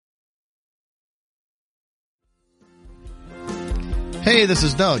Hey, this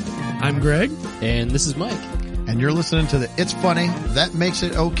is Doug. I'm Greg. And this is Mike. And you're listening to the It's Funny, That Makes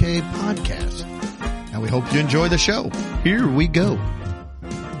It Okay podcast. And we hope you enjoy the show. Here we go.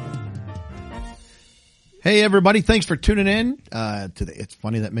 Hey, everybody. Thanks for tuning in to the It's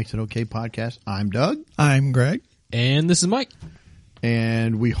Funny, That Makes It Okay podcast. I'm Doug. I'm Greg. And this is Mike.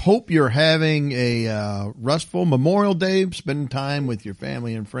 And we hope you're having a restful Memorial Day, spending time with your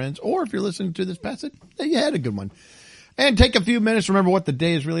family and friends. Or if you're listening to this passage, you had a good one. And take a few minutes to remember what the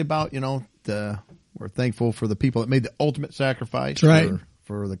day is really about. You know, we're thankful for the people that made the ultimate sacrifice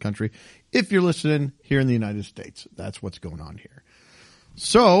for the country. If you're listening here in the United States, that's what's going on here.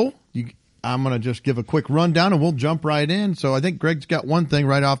 So I'm going to just give a quick rundown and we'll jump right in. So I think Greg's got one thing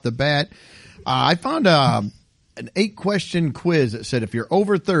right off the bat. I found an 8-question quiz that said if you're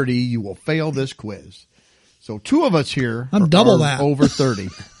over 30, you will fail this quiz. So 2 of us here I'm double are that. over 30.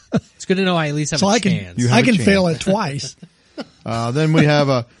 It's good to know I at least have a chance. I can fail it twice. Then we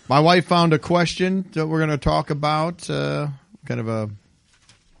have my wife found a question that we're going to talk about, kind of a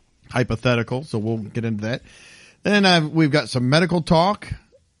hypothetical. So we'll get into that. Then we've got some medical talk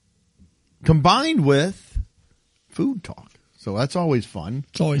combined with food talk. So that's always fun.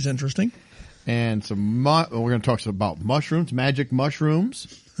 It's always interesting. And we're going to talk about mushrooms, magic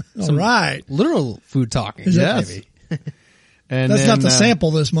mushrooms. All right. Literal food talking. Yes. Maybe. And that's then, not the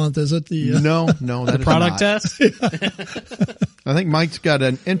sample this month, is it? No, that is Product not. test? I think Mike's got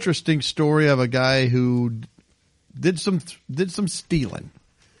an interesting story of a guy who did some stealing.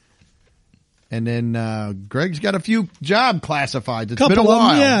 And then Greg's got a few job classifieds. It's been a while.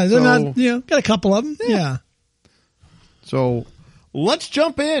 Of them, yeah. They're not, got a couple of them. Yeah. So let's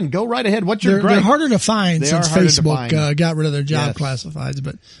jump in. Go right ahead. What's your Greg? They're harder to find since Facebook got rid of their job Yes. classifieds,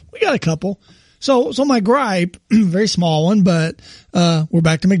 but we got a couple. So my gripe, very small one, but we're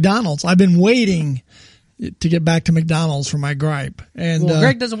back to McDonald's. I've been waiting to get back to McDonald's for my gripe. And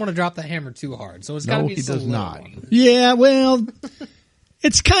Greg doesn't want to drop the hammer too hard, so it's got to be he does not. one. Yeah, well,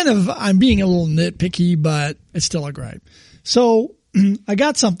 it's kind of, I'm being a little nitpicky, but it's still a gripe. So I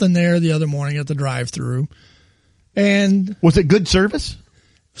got something there the other morning at the drive-thru, and Was it good service?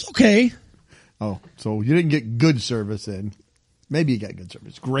 it's okay. Oh, so you didn't get good service then. Maybe you got good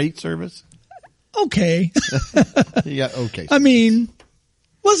service. Great service? Okay. You got okay. I mean,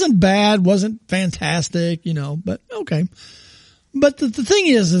 wasn't bad, wasn't fantastic, but okay. But the thing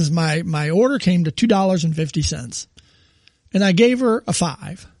is my order came to $2.50 and I gave her a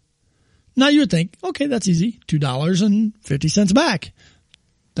 5. Now you would think, okay, that's easy. $2.50 back.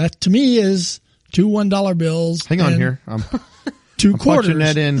 That to me is 2 $1 bills. Hang on here. I'm 2 quarters. punching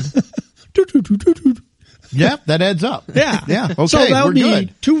that in. Yeah, that adds up. Yeah. Yeah. Okay. So that would we're be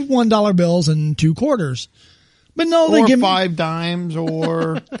good. 2 $1 bills and 2 quarters. But no, Or they give 5 dimes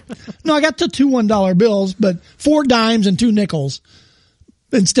or No, I got the 2 $1 bills, but 4 dimes and 2 nickels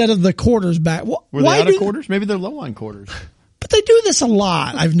instead of the quarters back. were they out of quarters? Maybe they're low on quarters. But they do this a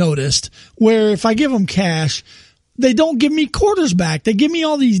lot, I've noticed, where if I give them cash, they don't give me quarters back. They give me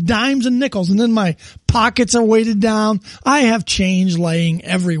all these dimes and nickels, and then my pockets are weighted down. I have change laying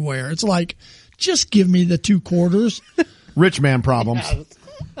everywhere. It's like, just give me the 2 quarters. Rich man problems.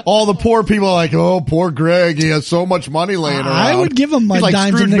 All the poor people are like, oh, poor Greg. He has so much money laying around. I would give him my He's like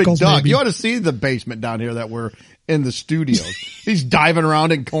dimes Scrooge and nickels, McDuck. maybe. You ought to see the basement down here that we're in the studios. He's diving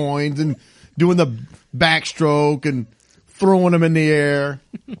around in coins and doing the backstroke and throwing them in the air.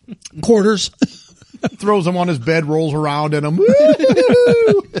 Quarters. Throws them on his bed, rolls around in them.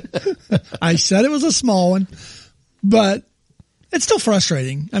 I said it was a small one, but it's still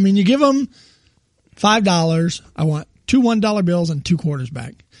frustrating. I mean, you give them $5. I want 2 $1 bills and 2 quarters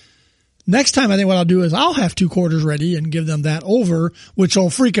back. Next time, I think what I'll do is I'll have 2 quarters ready and give them that over, which will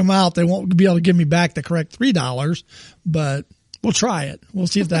freak them out. They won't be able to give me back the correct $3, but we'll try it. We'll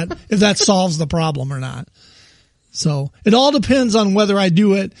see if that solves the problem or not. So it all depends on whether I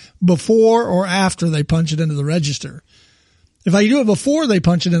do it before or after they punch it into the register. If I do it before they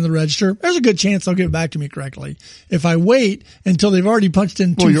punch it in the register, there's a good chance they'll give it back to me correctly. If I wait until they've already punched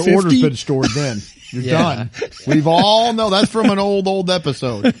in $2.50. Well, your order's been stored then. You're done. We've all know that's from an old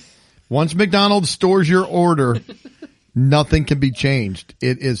episode. Once McDonald's stores your order, nothing can be changed.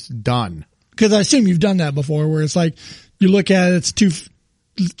 It is done. Because I assume you've done that before where it's like you look at it, it's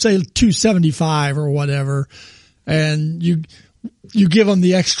 $2.75 or whatever, and you give them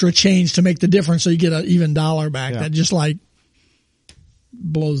the extra change to make the difference so you get an even dollar back. Yeah. That just like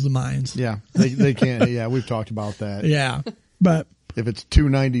blows the minds. Yeah, they can't. Yeah, we've talked about that. Yeah. But if it's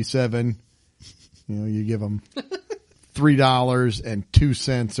 $2.97, you give them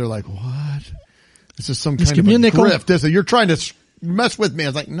 $3.02. They're like, what? This is some kind of a grift. You're trying to mess with me. I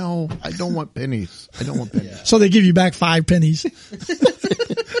was like, no, I don't want pennies. I don't want pennies. So they give you back 5 pennies.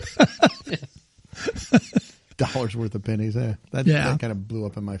 $1 worth of pennies. That kind of blew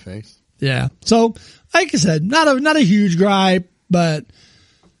up in my face. Yeah. So, like I said, not a huge gripe, but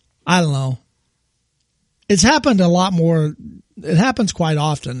I don't know. It's happened a lot more. It happens quite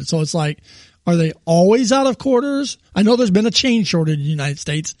often. So it's like, are they always out of quarters? I know there's been a chain shortage in the United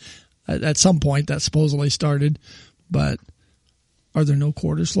States at some point that supposedly started, but are there no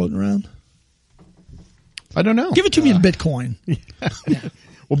quarters floating around? I don't know. Give it to me in Bitcoin. Yeah.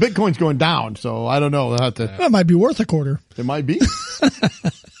 Well, Bitcoin's going down, so I don't know. That might be worth a quarter. It might be.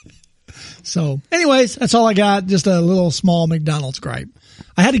 So, anyways, that's all I got. Just a little small McDonald's gripe.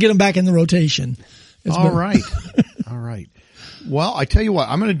 I had to get them back in the rotation. All right. Well, I tell you what,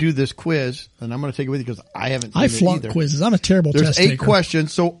 I'm going to do this quiz, and I'm going to take it with you because I haven't seen it flunk either. Quizzes. I'm a terrible There's test 8 taker.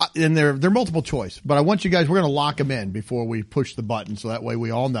 questions, so and they're multiple choice. But I want you guys, we're going to lock them in before we push the button, so that way we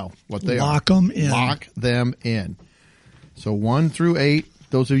all know what they are. Lock them in. Lock them in. So 1 through 8.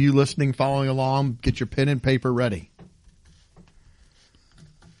 Those of you listening, following along, get your pen and paper ready.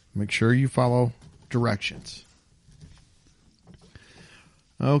 Make sure you follow directions.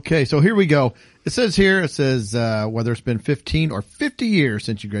 Okay, so here we go. It says whether it's been 15 or 50 years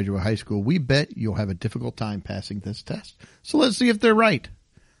since you graduated high school, we bet you'll have a difficult time passing this test. So let's see if they're right.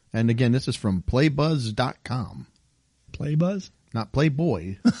 And again, this is from playbuzz.com. Playbuzz? Not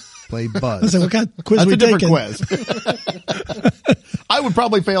Playboy. Playbuzz. I said, what kind of quiz That's we a different taking? quiz. I would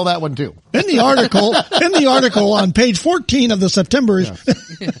probably fail that one too. In the article on page 14 of the September. Yes.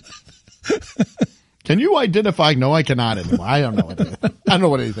 Can you identify? No, I cannot anymore. I don't know what it is. I don't know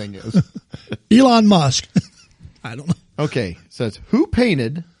what anything is. Elon Musk. I don't know. Okay. It says, who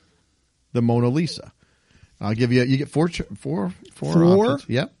painted the Mona Lisa? I'll give you get four options.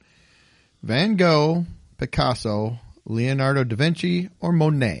 Yep. Van Gogh, Picasso, Leonardo da Vinci, or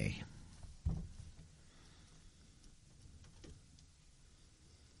Monet?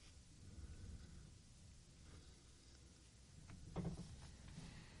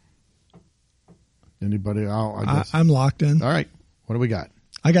 Anybody? I'm locked in. All right. What do we got?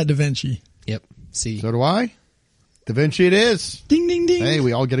 I got Da Vinci. Yep. See. So do I. Da Vinci it is. Ding, ding, ding. Hey,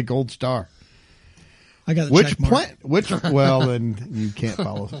 we all get a gold star. I got a check mark. Well, then you can't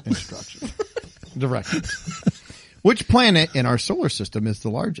follow instructions. Directions. Which planet in our solar system is the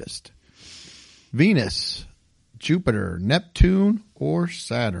largest? Venus, Jupiter, Neptune, or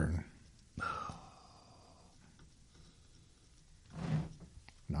Saturn?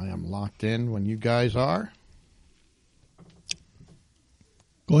 I am locked in when you guys are.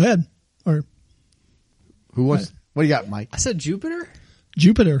 Go ahead. Or who was? What do you got, Mike? I said Jupiter.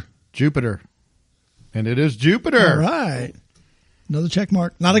 Jupiter. And it is Jupiter. All right. Another check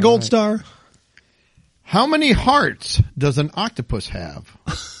mark. Not a gold star. How many hearts does an octopus have?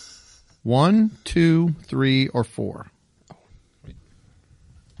 1, 2, 3, or 4?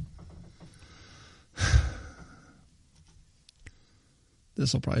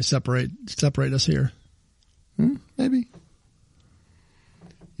 This will probably separate us here. Maybe.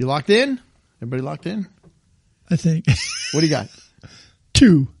 You locked in? Everybody locked in? I think. What do you got?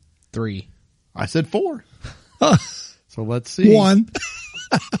 2. 3. I said 4. So let's see. 1.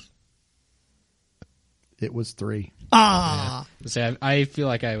 It was 3. Ah. Yeah. So I feel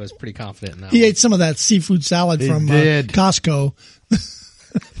like I was pretty confident in that. He ate some of that seafood salad from Costco.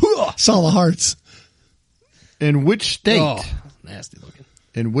 Saw the hearts. In which state? Oh, nasty looking.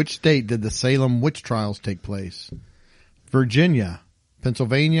 In which state did the Salem witch trials take place? Virginia,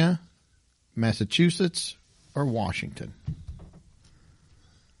 Pennsylvania, Massachusetts, or Washington?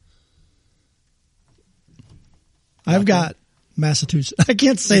 I've got Massachusetts. I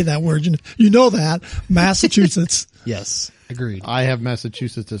can't say that word. You know that. Massachusetts. Yes. Agreed. I have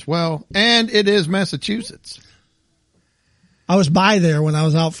Massachusetts as well. And it is Massachusetts. I was by there when I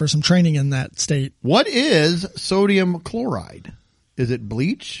was out for some training in that state. What is sodium chloride? Is it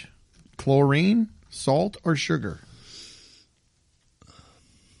bleach, chlorine, salt, or sugar?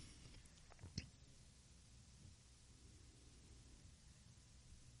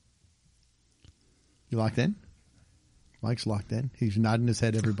 You locked in? Mike's locked in. He's nodding his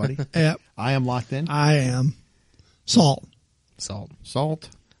head, everybody. Yep. I am locked in. I am. Salt.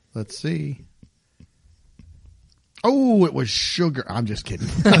 Let's see. Oh, it was sugar. I'm just kidding.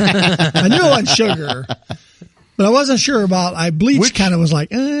 I knew it was sugar, but I wasn't sure about, bleach kind of was like,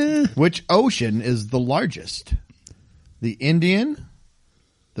 Which ocean is the largest? The Indian,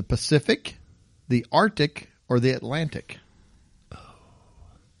 the Pacific, the Arctic, or the Atlantic?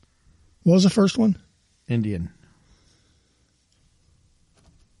 What was the first one?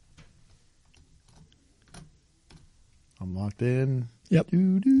 I'm locked in. Yep.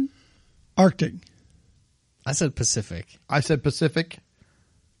 Doo-doo. Arctic. I said Pacific. I said Pacific.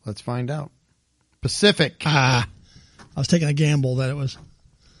 Let's find out. Pacific. I was taking a gamble that it was.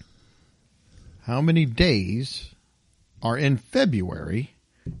 How many days are in February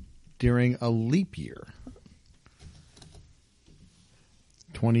during a leap year?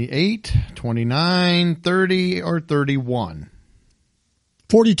 28, 29, 30, or 31?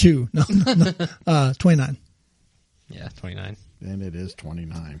 42. No. 29. Yeah, 29. And it is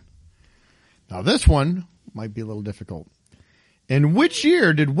 29. Now this one might be a little difficult. In which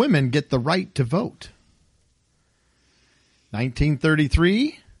year did women get the right to vote?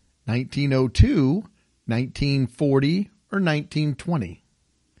 1933, 1902, 1940, or 1920?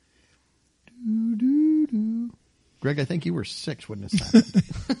 Doo-doo-doo. Greg, I think you were 6 when this happened.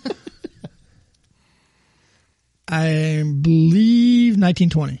 I believe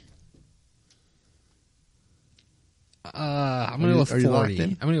 1920. I'm going to go Are you locked 40. in?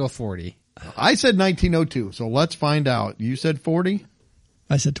 I'm going to go 40. I said 1902, so let's find out. You said 40?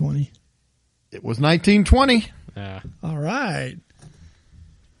 I said 20. It was 1920. Yeah. All right.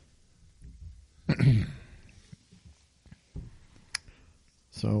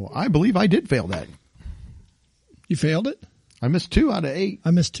 So I believe I did fail that. You failed it? I missed 2 out of 8.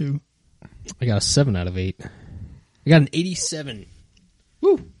 I missed 2. I got a 7 out of 8. I got an 87.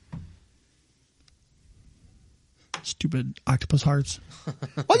 Woo! Stupid octopus hearts.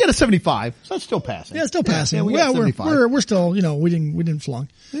 Well, I got a 75, so that's still passing. Yeah, still passing. Yeah, we Yeah, got 75. we're still, we didn't flunk.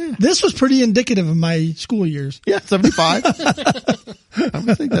 Yeah. This was pretty indicative of my school years. Yeah, 75. I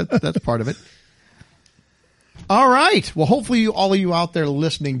would think that's part of it. All right. Well, hopefully all of you out there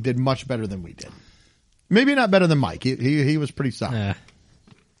listening did much better than we did. Maybe not better than Mike. He was pretty solid. It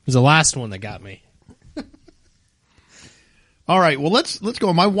was the last one that got me. All right. Well, let's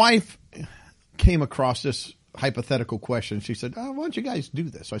go. My wife came across this hypothetical question. She said, why don't you guys do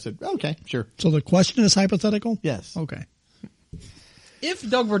this? So I said, okay, sure. So the question is hypothetical? Yes. Okay. If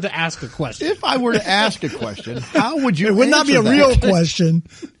Doug were to ask a question. If I were to ask a question, how would you It would not be a answer real that? question.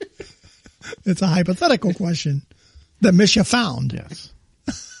 It's a hypothetical question that Misha found. Yes.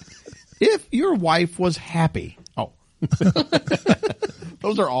 If your wife was happy. Oh.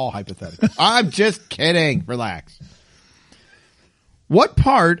 Those are all hypothetical. I'm just kidding. Relax. What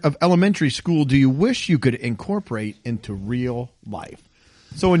part of elementary school do you wish you could incorporate into real life?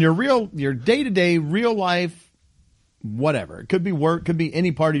 So in your day-to-day real life, whatever. It could be work, could be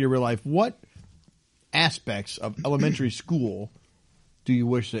any part of your real life. What aspects of elementary school do you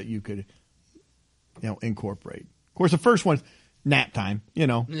wish that you could, incorporate? Of course, the first one, nap time,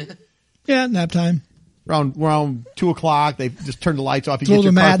 Yeah, nap time. Around 2:00, they just turn the lights off. You Throw get the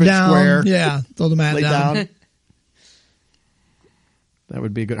your mat carpet down. square. Yeah, throw the mat Lay down. down. That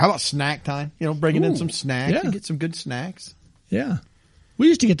would be good. How about snack time? Bringing in some snacks. yeah. You get some good snacks. Yeah. We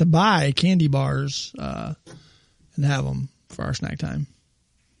used to get to buy candy bars and have them for our snack time.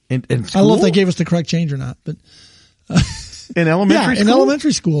 In I don't know school? if they gave us the correct change or not, but In elementary yeah, school? in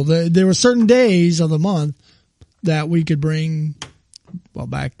elementary school, there were certain days of the month that we could bring. Well,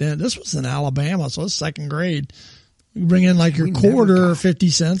 back then, this was in Alabama, so it's second grade. You bring in like your We never quarter or got 50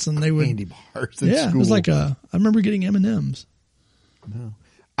 cents, and they would. Candy bars in Yeah, school. it was like I remember getting M&Ms.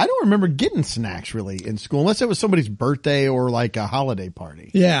 I don't remember getting snacks really in school unless it was somebody's birthday or like a holiday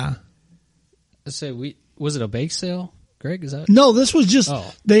party. Yeah. Let's say was it a bake sale, Greg? Is that? No, this was just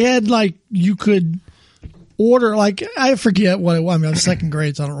Oh. they had like you could order like I forget what it was. I mean, I was second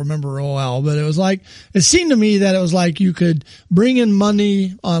grade, so I don't remember real well. But it was like it seemed to me that it was like you could bring in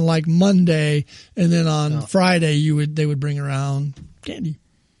money on like Monday, and then on Friday they would bring around candy.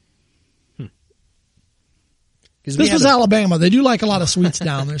 This was Alabama. They do like a lot of sweets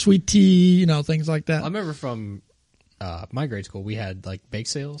down there, sweet tea, things like that. I remember from my grade school, we had like bake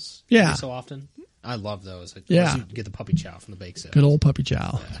sales. Yeah. every so often. I love those. Yeah. You get the puppy chow from the bake sale. Good old puppy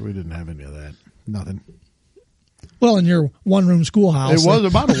chow. So we didn't have any of that. Nothing. Well, in your one room schoolhouse, It was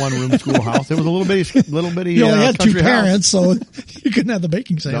about a one-room schoolhouse. It was a little bitty. you only had two country house. parents, so you couldn't have the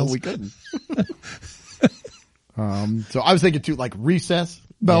baking No, sales. we couldn't. So I was thinking too, like recess,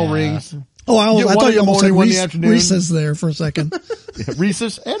 bell Yeah. rings. Oh, I Get one thought in you the almost morning, said one in the afternoon. recess there for a second. Yeah,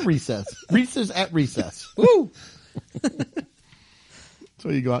 recess and recess. Recess at recess. Woo! So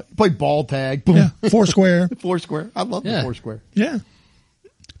you go out, play ball tag. Boom. Yeah, Foursquare. Foursquare. I love the Yeah. Foursquare. Yeah.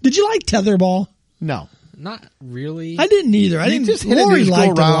 Did you like tetherball? No. Not really. I didn't either. I You didn't. just hit it and Lori just go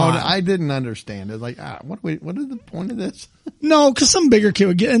liked it a around. lot. I didn't understand. It's like, what is the point of this? No, because some bigger kid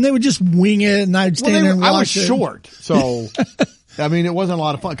would get, and they would just wing it, and I'd stand there and watch I was it. short, so I mean, it wasn't a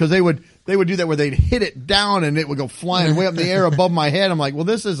lot of fun because they would do that where they'd hit it down and it would go flying way up in the air above my head. I'm like, well,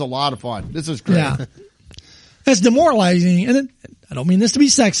 this is a lot of fun. This is great. Yeah. That's demoralizing. And I don't mean this to be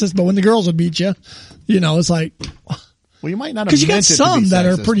sexist, but when the girls would beat you, it's like, Well, you might not have because you got meant it to some be that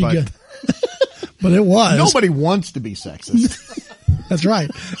are sexist, pretty but good. But it was. Nobody wants to be sexist. That's right.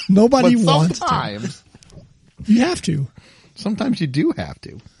 Nobody But wants to. sometimes, You have to. sometimes you do have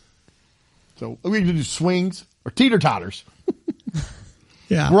to. So we can do swings or teeter-totters.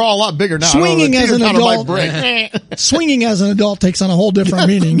 Yeah. We're all a lot bigger now. Swinging I don't know, the as an teeter-totter might adult. break. Swinging as an adult takes on a whole different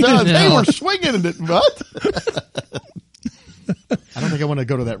meaning. No, they were swinging in it. What? I don't think I want to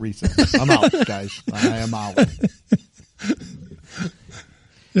go to that recess. I'm out, guys. I am out.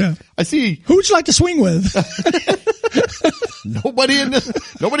 Yeah. I see Who would you like to swing with? nobody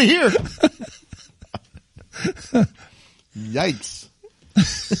here. Yikes.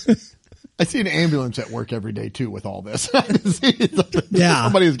 I see an ambulance at work every day too with all this. Yeah.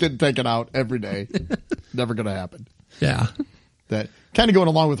 Somebody is getting taken out every day. Never going to happen. Yeah. That kind of going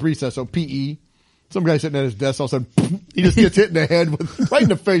along with recess. So PE, some guy sitting at his desk, all of a sudden he just gets hit in the head right in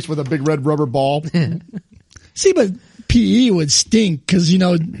the face with a big red rubber ball. See, but PE would stink because,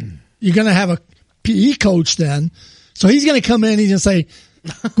 you're going to have a PE coach then. So he's going to come in, he's going to say,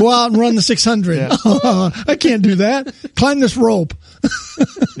 go out and run the 600. Yeah. I can't do that. Climb this rope.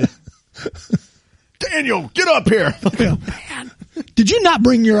 Daniel, get up here. Yeah. Did you not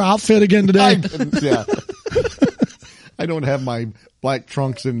bring your outfit again today? Yeah. I don't have my black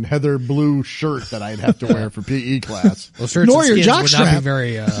trunks and heather blue shirt that I'd have to wear for PE class. Well, shirts Nor and your skins would not jockstrap. be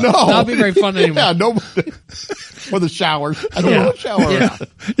very, No. not be very fun anymore. Yeah, no. Or the showers. I don't want to shower. Yeah.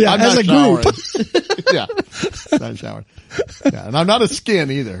 Yeah, I'm as not a group. showering. Yeah. Not showering. Yeah, and I'm not a skin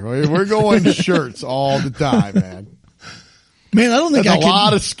either. We're going shirts all the time, man. Man, I don't think That's I a could.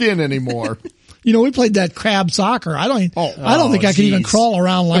 lot of skin anymore. We played that crab soccer. I don't think I could even geez. crawl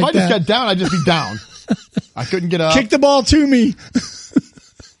around If I like just that. got down, I'd just be down. I couldn't get up. Kick the ball to me.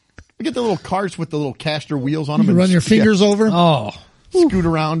 I get the little carts with the little caster wheels on them. You and run your fingers over. Oh, scoot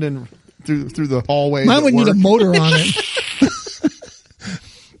around and through the hallways. Mine at would need a work. motor on it.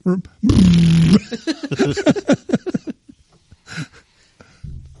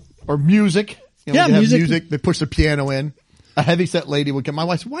 Or music. Yeah, we could have music. music. They push the piano in. A heavyset lady would come. My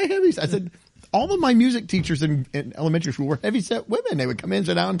wife said, "Why heavyset?" I said, "All of my music teachers in elementary school were heavyset women. They would come in,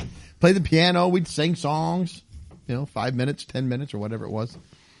 sit down, play the piano. We'd sing songs. 5 minutes, 10 minutes, or whatever it was."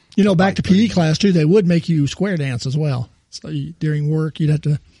 Back to PE class too, they would make you square dance as well. So during work, you'd have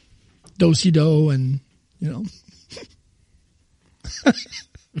to do-si-do and,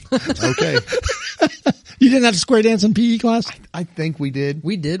 Okay, You didn't have to square dance in PE class? I think we did.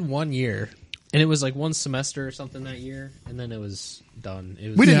 we did 1 year, and it was like one semester or something that year, and then it was done. It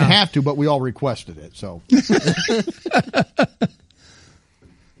was, We didn't Yeah. have to, but we all requested it. So.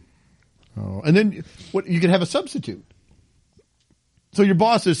 Oh, and then what? You could have a substitute. So your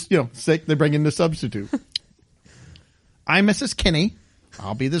boss is, sick. They bring in the substitute. I'm Mrs. Kinney.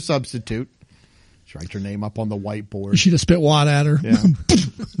 I'll be the substitute. Just write your name up on the You whiteboard. should have spit wad at her. Yeah.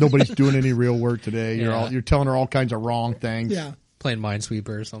 Nobody's doing any real work today. Yeah. You're telling her all kinds of wrong things. Yeah. playing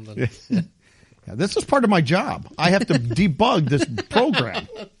Minesweeper or something. Yeah, this is part of my job. I have to debug this program.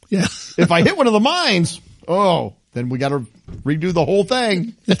 Yeah. If I hit one of the mines, then we got to redo the whole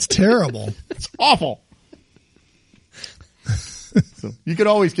thing. It's terrible. It's awful. So you could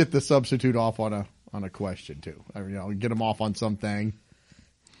always get the substitute off on a question too. Get them off on something.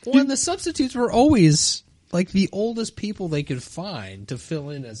 Well, and the substitutes were always like the oldest people they could find to fill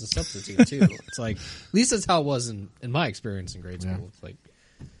in as a substitute too. It's like, at least that's how it was in my experience in grade school. Yeah. It's like,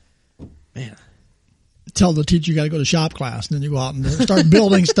 man, Tell the teacher you got to go to shop class, and then you go out and start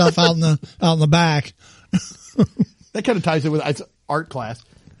building stuff out in the back. That kind of ties in with it's art class.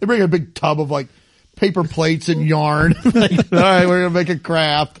 They bring a big tub of like paper plates and yarn. Like, all right, we're gonna make a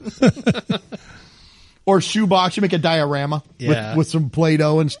craft. Or shoebox, you make a diorama Yeah. with some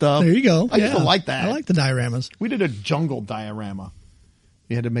Play-Doh and stuff. There you go. I used to like that. I like the dioramas. We did a jungle diorama.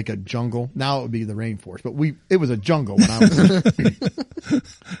 You had to make a jungle. Now it would be the rainforest, but it was a jungle when I was there.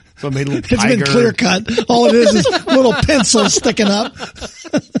 So I made a little It's tiger. been clear cut. All it is little pencils sticking up.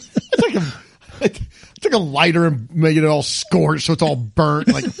 I took a lighter and made it all scorched, so it's all burnt,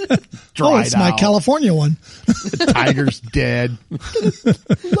 like dried Oh, it's my out. California one. The tiger's dead.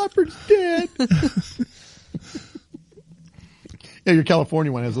 Leopard's dead. Yeah, your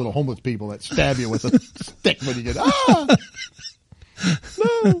California one has little homeless people that stab you with a stick when you get no.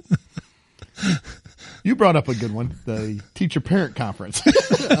 You brought up a good one, the teacher-parent conference.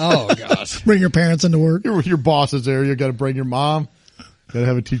 oh gosh, Bring your parents into work. Your boss is there. You got to bring your mom. Got to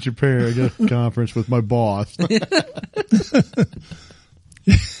have a teacher-parent. I got a conference with my boss. Mr.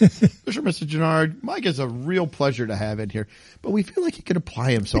 Mr. Gennard, Mike is a real pleasure to have in here, but we feel like he could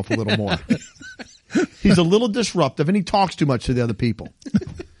apply himself a little more. He's a little disruptive and he talks too much to the other people.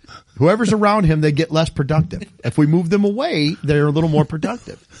 Whoever's around him, they get less productive. If we move them away, they're a little more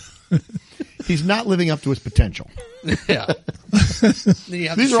productive. He's not living up to his potential. Yeah.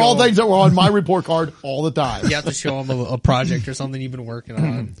 These are all things that were on my report card all the time. You have to show him a project or something you've been working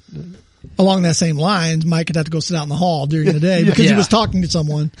on. Along that same lines, Mike would have to go sit out in the hall during the day because he was talking to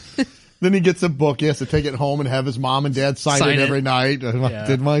someone. Then he gets a book. He has to take it home and have his mom and dad sign it every night. I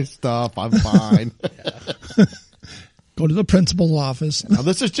did my stuff. I'm fine. Go to the principal's office. Now,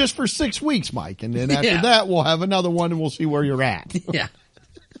 this is just for 6 weeks, Mike. And then after that, we'll have another one and we'll see where you're at. Yeah.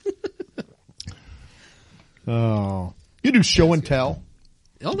 Oh. You do show and tell?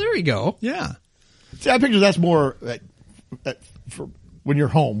 Oh, there you go. Yeah. See, I picture that's more for when you're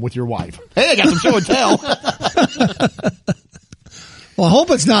home with your wife. Hey, I got some show and tell. Well, I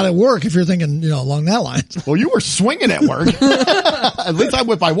hope it's not at work if you're thinking, along that line. Well, you were swinging at work. At least I'm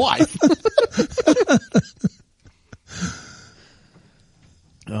with my wife.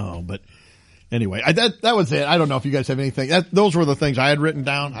 Oh, but anyway, that was it. I don't know if you guys have anything. Those were the things I had written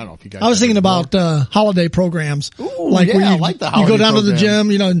down. I don't know if you guys. I was thinking about holiday programs. Ooh, where I like the holiday you go down to the program.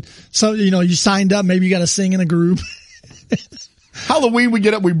 gym, and so you signed up. Maybe you got to sing in a group. Halloween, we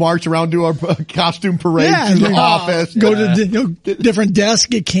get up, we march around, do our costume parade through the office. Go to different desks,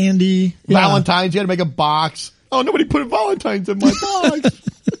 get candy. Valentine's, you had to make a box. Oh, nobody put Valentine's in my box.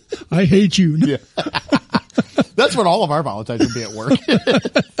 I hate you. Yeah. That's what all of our Valentine's would be at work.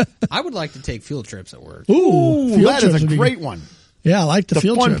 I would like to take field trips at work. Ooh, field that is trips a would be great good. one. Yeah, I like the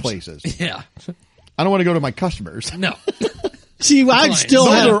field fun trips. places. Yeah. I don't want to go to my customers. No. See, I'd still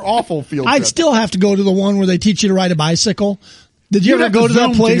Those have, are awful field I'd trips. still have to go to the one where they teach you to ride a bicycle. Did you ever have go to that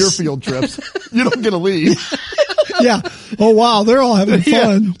Zoom place? your field trips. You don't get to leave. Yeah. Oh wow, they're all having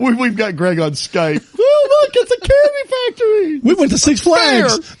fun. Yeah, we've got Greg on Skype. Oh, look, it's a candy factory. We went to Six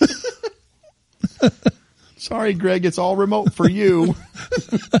Flags. Sorry, Greg, it's all remote for you.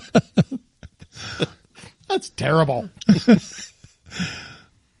 That's terrible.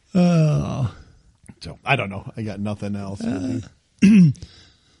 So I don't know. I got nothing else.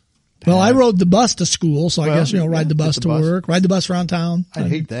 Well, I rode the bus to school, so I guess ride the bus get to the bus. work, ride the bus around town. I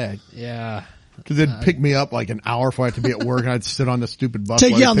hate that. Yeah. Because it'd pick me up like an hour before I had to be at work, and I'd sit on the stupid bus.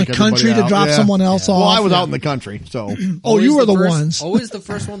 Take while you they out in the pick everybody country to out. drop someone else off. Well, I was out in the country, so. Oh, you were the first, ones. Always the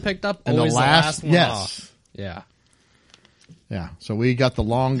first one picked up. And the Always last- one yes. off. Yeah. Yeah, so we got the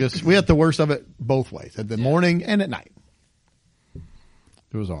longest. We had the worst of it both ways, at the morning and at night.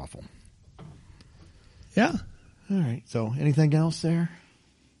 It was awful. Yeah. All right, so anything else there?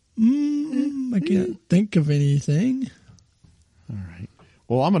 I can't think of anything. All right.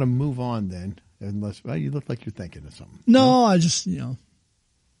 Well, I'm going to move on then, unless you look like you're thinking of something. No, I just, You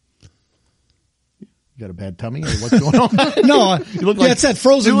got a bad tummy, or what's going on? No, You look it's that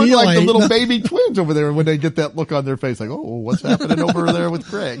frozen You look meal like I the ate. little baby twins over there when they get that look on their face, like, oh, what's happening over there with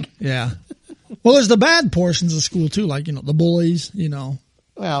Greg? Yeah. Well, there's the bad portions of school too, like, the bullies,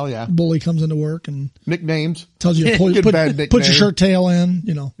 Well, yeah. bully comes into work and Nicknames. tells you to Good put bad your nickname. shirt tail in,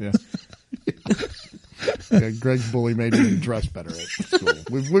 Yeah. Yeah, Greg's bully made me dress better at school.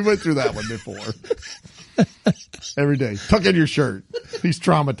 We went through that one before. Every day. Tuck in your shirt. He's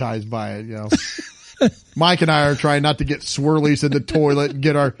traumatized by it, Mike and I are trying not to get swirlies in the toilet and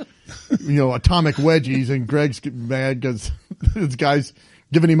get our, atomic wedgies, and Greg's getting mad because this guy's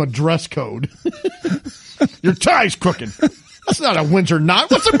giving him a dress code. Your tie's crooked. That's not a winter knot.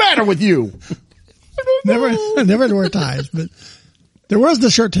 What's the matter with you? never had to wear ties, but there was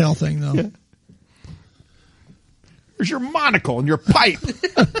the shirt tail thing though. Yeah. There's your monocle and your pipe.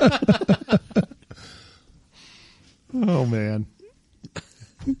 Oh, man.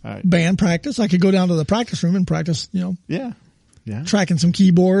 All right. Band practice. I could go down to the practice room and practice, Yeah. Yeah. tracking some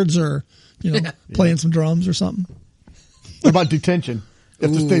keyboards or, playing some drums or something. What about detention? You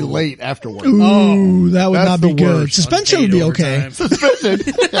have to stay late afterward. Ooh, that would That's not be the good. worst. Suspension would be Unpaid okay. overtime.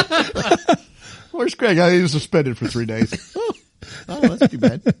 Suspended. Where's Greg? He was suspended for 3 days. Oh, that's too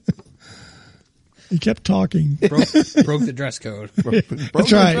bad. He kept talking. Broke the dress code. Broke That's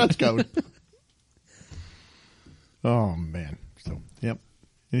the right. dress code. Oh, man. So, yep.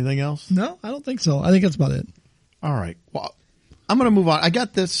 Anything else? No, I don't think so. I think that's about it. All right. Well, I'm going to move on. I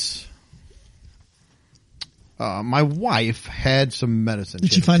got this. My wife had some medicine.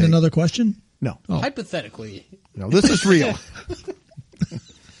 Did she you had to find take. another question? No. Hypothetically. No, this is real.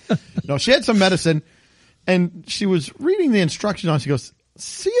 No, she had some medicine, and she was reading the instructions on it. She goes,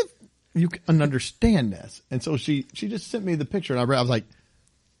 see if you can understand this. And so she just sent me the picture, and I was like,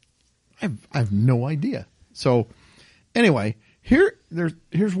 I have no idea. So anyway, here's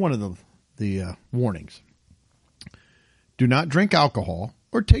one of the warnings. Do not drink alcohol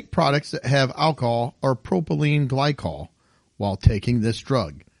or take products that have alcohol or propylene glycol while taking this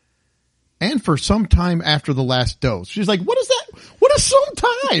drug. And for some time after the last dose. She's like, what is that? What is some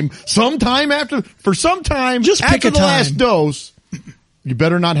time? Sometime after, for some time Just pick after a the time. last dose, you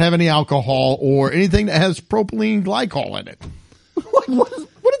better not have any alcohol or anything that has propylene glycol in it. Like, what does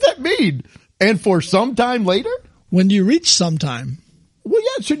that mean? And for some time later? When do you reach sometime? Well,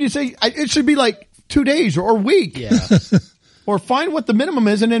 yeah, should you say, it should be like 2 days or a week. Yeah. Or find what the minimum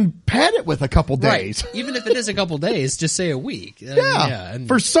is and then pad it with a couple days. Right. Even if it is a couple days, just say a week. Yeah. And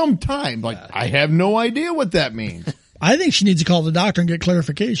For some time. Like, I have no idea what that means. I think she needs to call the doctor and get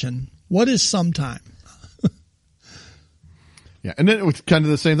clarification. What is sometime? Yeah. And then it was kind of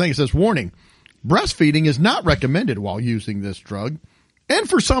the same thing. It says, warning, breastfeeding is not recommended while using this drug and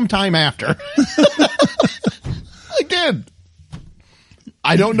for some time after. Again,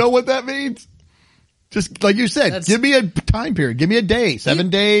 I don't know what that means. Just like you said, give me a time period. Give me a day, 7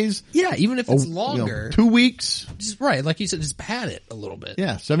 days. yeah, even if it's you know, longer. 2 weeks. Just right, like you said, just pad it a little bit.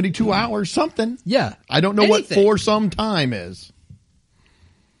 Yeah. 72 hours, something. Yeah. I don't know Anything. what for some time is.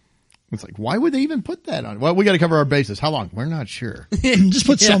 It's like, why would they even put that on? Well, we got to cover our bases. How long? We're not sure. Just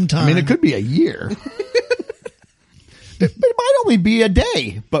put sometime. I mean, it could be a year. It might only be a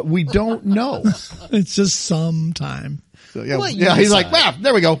day, but we don't know. It's just sometime. So, yeah, Well, you yeah. He's decide. like, well,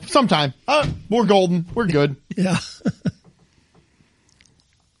 there we go. Sometime. We're golden. We're good. Yeah.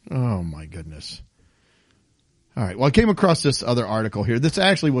 Oh my goodness. All right. Well, I came across this other article here. This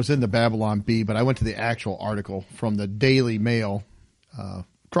actually was in the Babylon Bee, but I went to the actual article from the Daily Mail,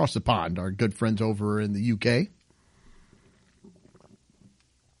 across the pond, our good friends over in the UK.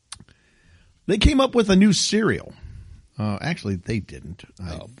 They came up with a new cereal. Actually, they didn't.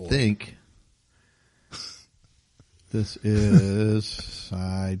 I think this is,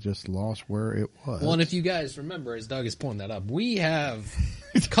 I just lost where it was. Well, and if you guys remember, as Doug is pulling that up, we have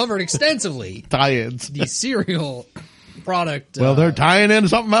covered extensively tie-ins. the cereal product. Well, they're tying into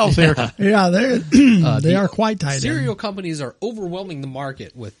something else here. Yeah, they are quite tight. Cereal companies are overwhelming the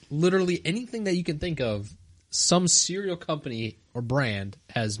market with literally anything that you can think of. Some cereal company or brand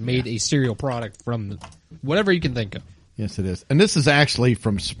has made a cereal product from whatever you can think of. Yes, it is. And this is actually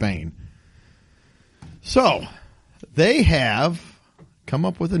from Spain. So, they have come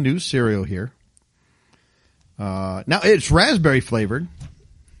up with a new cereal here. Now, it's raspberry flavored,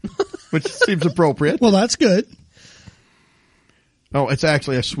 which seems appropriate. Well, that's good. Oh, it's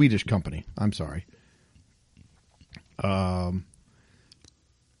actually a Swedish company. I'm sorry.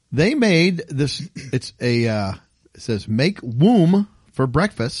 They made this, it says make womb for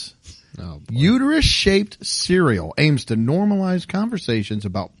breakfast. Oh, boy. Uterus-shaped cereal aims to normalize conversations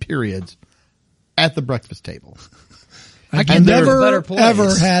about periods at the breakfast table. I've And they're never better place.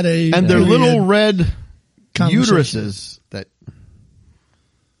 ever had a And their period little red conversation. uteruses that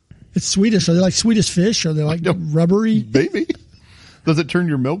It's Swedish. Are they like Swedish fish? Are they like rubbery? maybe does it turn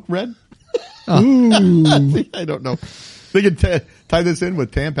your milk red? Ooh. I don't know. They could tie this in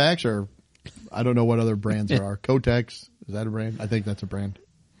with Tampax or I don't know what other brands there are. Kotex, is that a brand? I think that's a brand.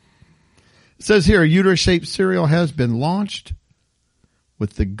 It says here, a uterus-shaped cereal has been launched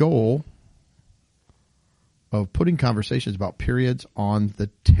with the goal of putting conversations about periods on the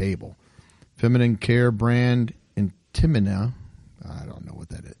table. Feminine care brand Intimina, I don't know what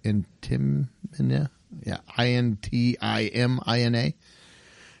that is. Intimina, yeah, Intimina,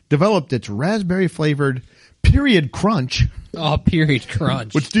 developed its raspberry-flavored Period Crunch. Oh, period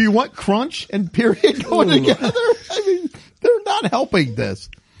crunch. Which, do you want crunch and period going together? I mean, they're not helping this.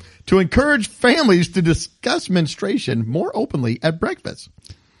 To encourage families to discuss menstruation more openly at breakfast.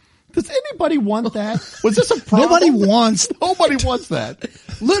 Does anybody want that? Was this a problem? Nobody wants. Nobody wants that.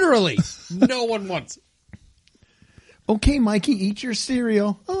 Literally, no one wants it. Okay, Mikey, eat your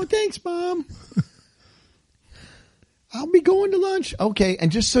cereal. Oh, thanks, Mom. I'll be going to lunch. Okay,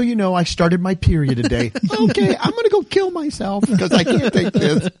 and just so you know, I started my period today. Okay, I'm going to go kill myself because I can't take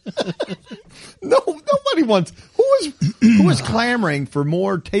this. No, nobody wants. Who is clamoring for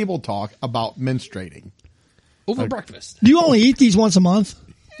more table talk about menstruating? Over breakfast. Do you only eat these once a month?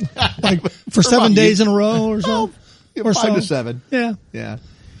 Like for 7 days in a row or so? Or 5 to 7. Yeah. Yeah.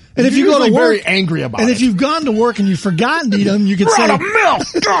 And if you go to Usually work, very angry about and it. if you've gone to work and you've forgotten to eat them, you could We're say, out of milk.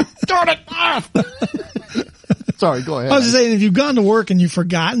 God darn it. Sorry, go ahead. I was just saying, if you've gone to work and you've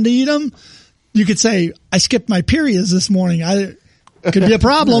forgotten to eat them, you could say, I skipped my periods this morning. Could be a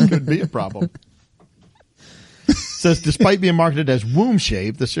problem. Could be a problem. Says, despite being marketed as womb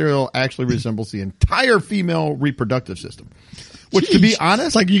shaped, the cereal actually resembles the entire female reproductive system. Which, to be honest,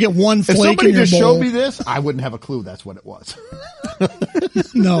 It's like you get one if flake somebody in your just bowl. showed me this, I wouldn't have a clue that's what it was.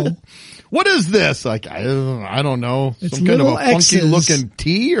 No. What is this? Like, I don't know. It's Some kind of a little funky X's. looking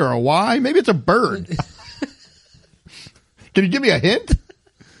T or a Y? Maybe it's a bird. Can you give me a hint?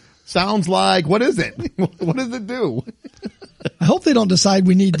 Sounds like, what is it? What does it do? I hope they don't decide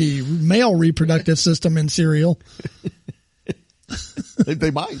we need the male reproductive system in cereal.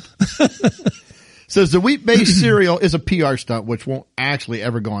 They might. Says the wheat-based cereal is a PR stunt which won't actually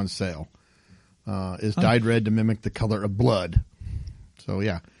ever go on sale. Is dyed red to mimic the color of blood. So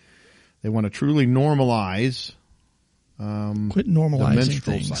yeah, they want to truly normalize Quit the normalizing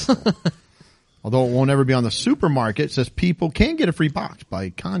menstrual things. cycle. Although it won't ever be on the supermarket, it says people can get a free box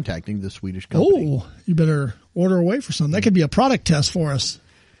by contacting the Swedish company. Oh, you better order away for something. That could be a product test for us.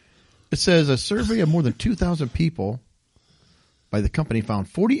 It says a survey of more than 2,000 people by the company found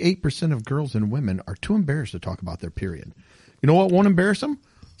 48% of girls and women are too embarrassed to talk about their period. You know what won't embarrass them?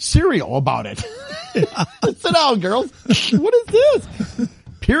 Cereal about it. Sit down, girls. What is this?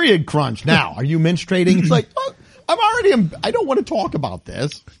 Period crunch. Now, are you menstruating? It's like, oh, I don't want to talk about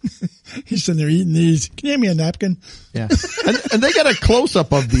this. He's sitting there eating these. Can you hand me a napkin? Yeah. And they got a close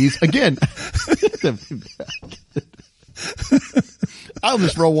up of these. Again, I'll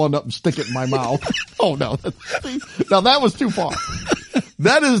just roll one up and stick it in my mouth. Oh no. See, now that was too far.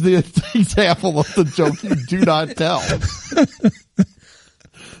 That is the example of the joke you do not tell.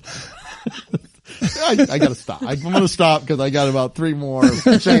 I gotta stop. I'm gonna stop because I got about 3 more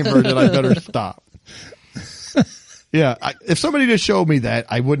chambers and I better stop. Yeah. If somebody just showed me that,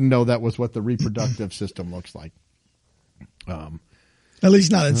 I wouldn't know that was what the reproductive system looks like. At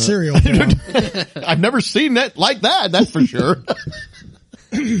least not in cereal form. I've never seen it like that. That's for sure.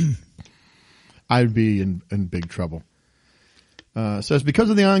 I'd be in big trouble. Says because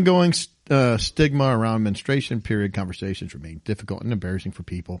of the ongoing stigma around menstruation period, conversations remain difficult and embarrassing for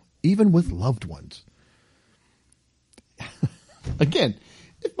people, even with loved ones. Again,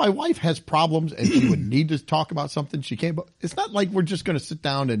 if my wife has problems and she would need to talk about something, she can't. But it's not like we're just going to sit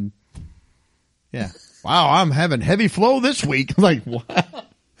down and, wow, I'm having heavy flow this week. Like, what?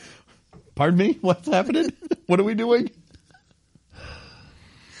 Pardon me? What's happening? What are we doing?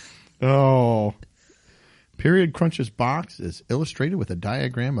 Oh. Period Crunches box is illustrated with a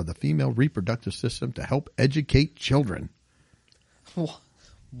diagram of the female reproductive system to help educate children.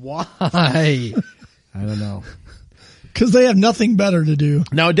 Why? I don't know. Because they have nothing better to do.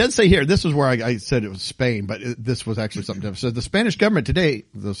 Now, it does say here, this is where I said it was Spain, but this was actually something different. So the Spanish government today,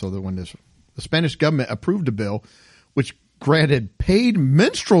 the Spanish government approved a bill which granted paid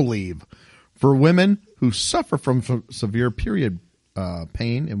menstrual leave for women who suffer from severe period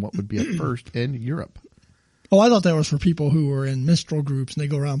pain in what would be a first in Europe. Oh, I thought that was for people who were in minstrel groups and they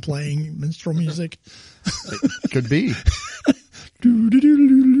go around playing minstrel music. It could be.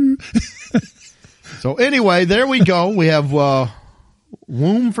 So anyway, there we go. We have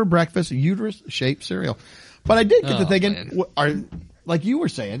womb for breakfast, uterus-shaped cereal. But I did get to thinking, like you were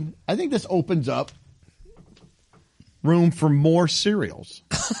saying, I think this opens up room for more cereals.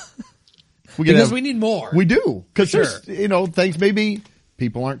 Because we need more. We do. Because Sure. things maybe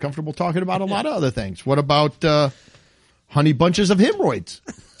people aren't comfortable talking about a lot of other things. What about honey bunches of hemorrhoids?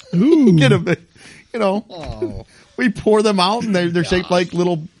 Ooh. Get them, we pour them out and they're shaped like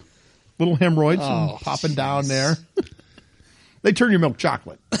little hemorrhoids and popping down there. They turn your milk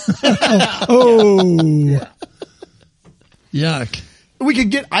chocolate. Oh. Yuck. We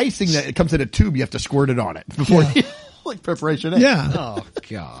could get icing that it comes in a tube. You have to squirt it on it before like preparation A. Yeah. Oh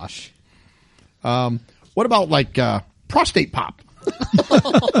gosh. What about like prostate pop?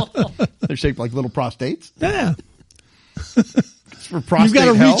 They're shaped like little prostates. Yeah. It's for prostate You've got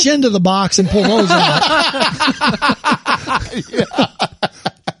to health. reach into the box and pull those out.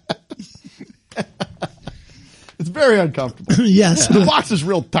 It's very uncomfortable. Yes. The box is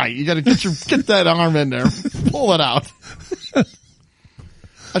real tight. You got to get that arm in there, pull it out. I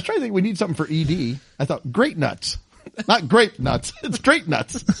was trying to think we need something for ED. I thought grape nuts, not grape nuts. It's grape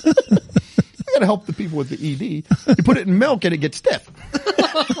nuts. We got to help the people with the ED. You put it in milk and it gets stiff.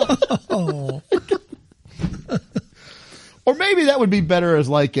 Oh. Or maybe that would be better as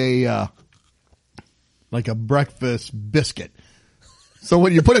like a breakfast biscuit. So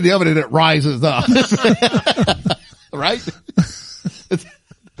when you put it in the oven, it rises up. Right?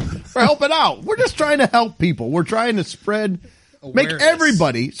 We're helping out. We're just trying to help people. We're trying to make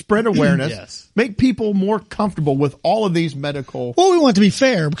everybody spread awareness. Yes. Make people more comfortable with all of these medical. Well, we want to be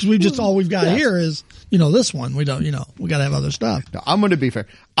fair because all we've got here is, this one. We don't, we got to have other stuff. No, I'm going to be fair.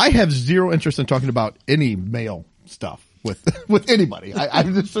 I have zero interest in talking about any male stuff with anybody. I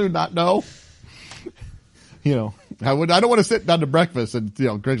just do not know. I don't want to sit down to breakfast and,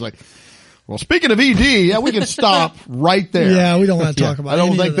 Greg's like, Well, speaking of ED, yeah, we can stop right there. Yeah, we don't want to talk about. I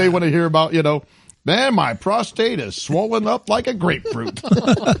don't any think of they that. want to hear about, man, my prostate is swollen up like a grapefruit.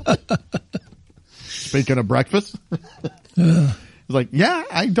 Speaking of breakfast, it's like, yeah,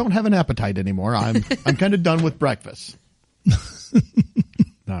 I don't have an appetite anymore. I'm kind of done with breakfast. All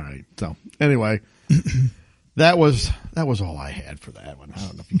right. So anyway, that was all I had for that one. I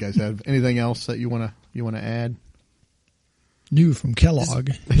don't know if you guys have anything else that you want to add. New from Kellogg.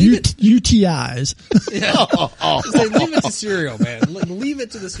 UTIs. Yeah. Say, leave it to cereal, man. Leave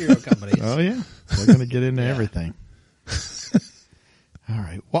it to the cereal companies. Oh yeah, we're going to get into everything. All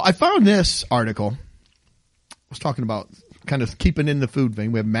right. Well, I found this article. I was talking about kind of keeping in the food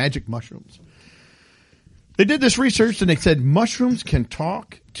vein. We have magic mushrooms. They did this research and they said mushrooms can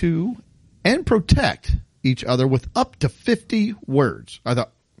talk to and protect each other with up to 50 words. I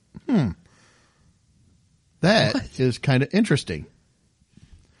thought, that is kind of interesting.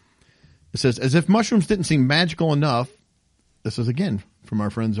 It says, as if mushrooms didn't seem magical enough, this is again from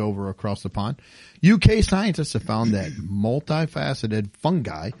our friends over across the pond, UK scientists have found that multifaceted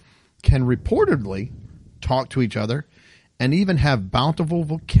fungi can reportedly talk to each other and even have bountiful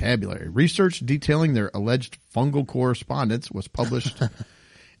vocabulary. Research detailing their alleged fungal correspondence was published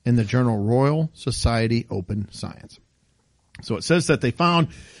in the journal Royal Society Open Science. So it says that they found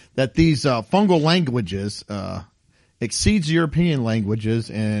that these fungal languages exceeds European languages,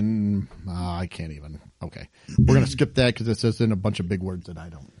 and I can't even. Okay, we're going to skip that because it says in a bunch of big words that I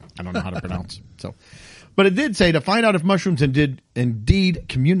don't know how to pronounce. So, but it did say to find out if mushrooms indeed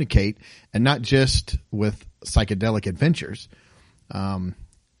communicate, and not just with psychedelic adventures. Adamansky,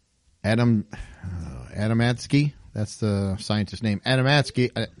 that's the scientist's name.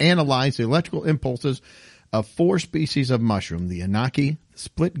 Adamansky analyzed the electrical impulses of 4 species of mushroom: the Anaki, the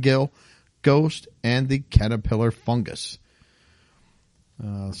split gill, ghost, and the caterpillar fungus.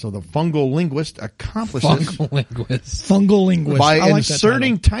 So the fungal linguist accomplishes Fungal linguist. by I like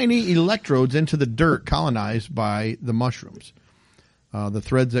inserting tiny electrodes into the dirt colonized by the mushrooms. The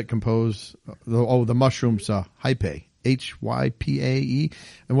threads that compose the mushrooms hypae, Hypae,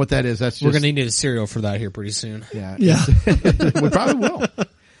 and what that is, that's just, We're going to need a cereal for that here pretty soon. yeah, Yeah. we probably will.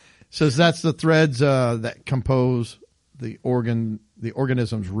 Says that's the threads that compose the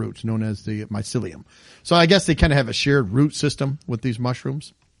organism's roots, known as the mycelium. So I guess they kind of have a shared root system with these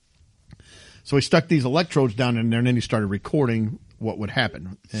mushrooms. So he stuck these electrodes down in there, and then he started recording what would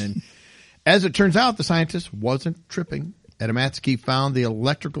happen. And as it turns out, the scientist wasn't tripping. Adamansky found the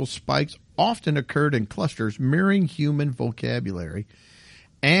electrical spikes often occurred in clusters mirroring human vocabulary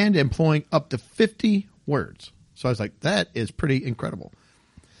and employing up to 50 words. So I was like, that is pretty incredible.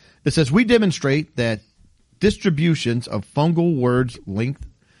 It says, we demonstrate that distributions of fungal words length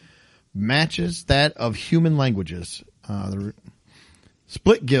matches that of human languages. The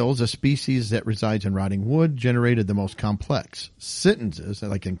split gills, a species that resides in rotting wood, generated the most complex sentences,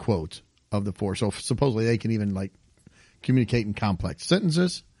 like in quotes, of the 4. So supposedly they can even like communicate in complex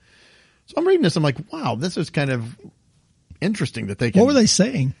sentences. So I'm reading this. I'm like, wow, this is kind of interesting that they can. What were they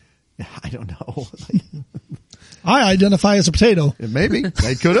saying? I don't know. I identify as a potato. Maybe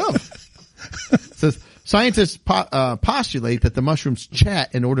they could have. Says scientists postulate that the mushrooms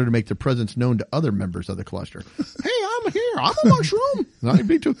chat in order to make their presence known to other members of the cluster. Hey, I'm here. I'm a mushroom. Not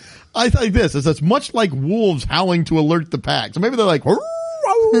me too. I think this is it's much like wolves howling to alert the pack. So maybe they're like,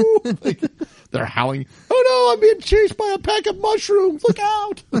 like they're howling. Oh no, I'm being chased by a pack of mushrooms. Look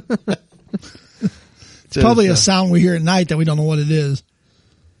out. It's probably a sound we hear at night that we don't know what it is.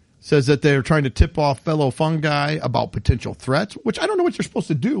 Says that they're trying to tip off fellow fungi about potential threats, which I don't know what you're supposed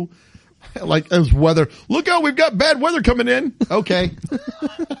to do. Like as weather. Look out, we've got bad weather coming in. Okay.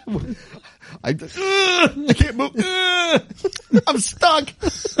 I can't move. I'm stuck.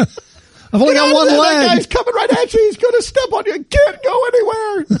 I've only got one That leg. guy's coming right at you. He's going to step on you. I can't go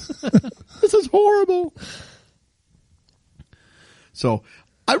anywhere. This is horrible. So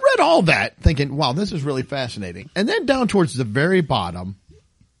I read all that thinking, wow, this is really fascinating. And then down towards the very bottom,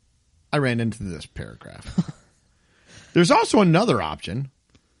 I ran into this paragraph. There's also another option,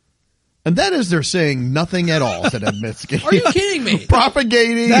 and that is they're saying nothing at all to Adamansky. Are you kidding me?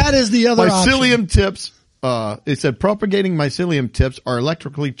 Propagating That is the other mycelium tips. It said propagating mycelium tips are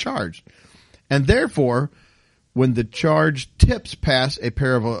electrically charged, and therefore, when the charged tips pass a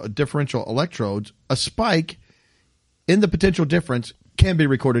pair of differential electrodes, a spike in the potential difference can be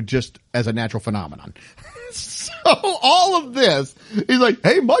recorded just as a natural phenomenon. So all of this, he's like,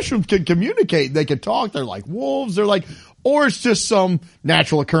 hey, mushrooms can communicate. They can talk. They're like wolves. They're like, or it's just some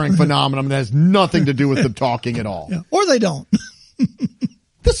natural occurring phenomenon that has nothing to do with them talking at all. Yeah. Or they don't.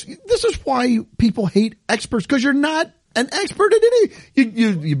 This is why people hate experts, because you're not an expert in any.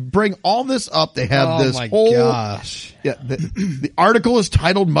 You bring all this up. They have Oh this my whole. gosh. Yeah, the article is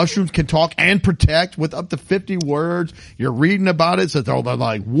titled "Mushrooms Can Talk and Protect" with up to 50 words. You're reading about it. So they're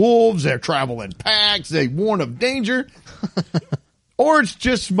like wolves. They travel in packs. They warn of danger. Or it's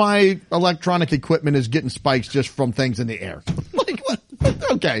just my electronic equipment is getting spikes just from things in the air. Like what?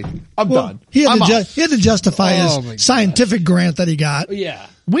 Okay, I'm done. He I'm had, out. he had to justify Oh my his scientific grant that he got. Yeah.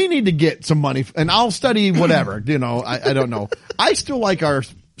 We need to get some money, and I'll study whatever. I don't know. I still like our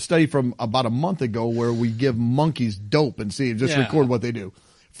study from about a month ago where we give monkeys dope and see just Yeah. record what they do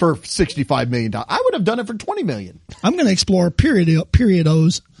for $65 million. I would have done it for $20 million. I'm going to explore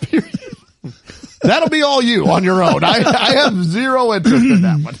periodos. That'll be all you on your own. I have zero interest in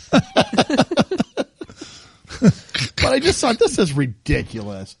that one. But I just thought this is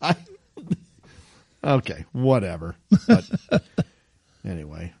ridiculous. Okay, whatever. But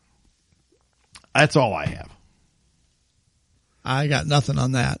anyway, that's all I have. I got nothing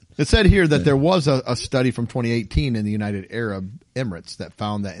on that. It said here that there was a study from 2018 in the United Arab Emirates that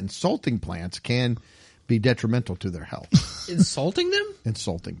found that insulting plants can be detrimental to their health. Insulting them?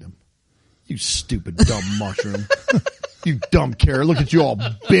 Insulting them. You stupid, dumb mushroom. You dumb carrot. Look at you all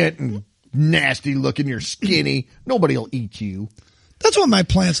bent and nasty looking. You're skinny. Nobody will eat you. That's why my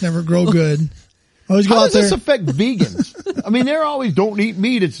plants never grow good. I always go How out does there. this affect vegans? I mean, they're always don't eat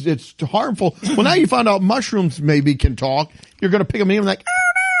meat. It's harmful. Well, now you find out mushrooms maybe can talk. You're going to pick them in and like,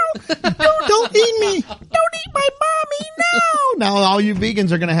 oh no, don't eat me. Don't eat my mommy. No. Now all you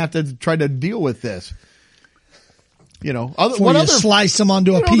vegans are going to have to try to deal with this. You know, Before what you other slice them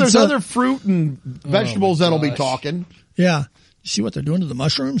onto a you know, there's pizza. other fruit and vegetables that'll be gosh. talking. Yeah. You see what they're doing to the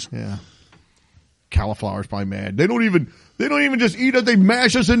mushrooms? Yeah. Cauliflower's probably mad. They don't even just eat it. They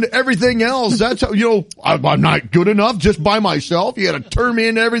mash us into everything else. That's how, I'm not good enough just by myself. You got to turn me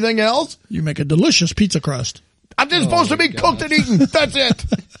into everything else. You make a delicious pizza crust. I'm just supposed to be cooked and eaten. That's it.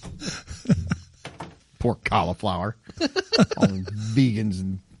 Poor cauliflower. All vegans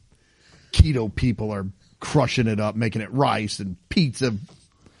and keto people are crushing it up, making it rice and pizza.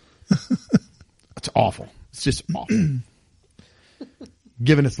 It's awful. It's just awful.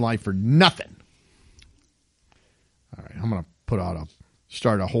 Giving its life for nothing. All right, I'm going to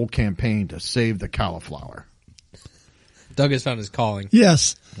start a whole campaign to save the cauliflower. Doug has found his calling.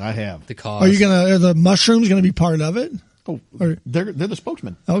 Yes. I have. The cause. Are the mushrooms going to be part of it? Oh, Or- they're the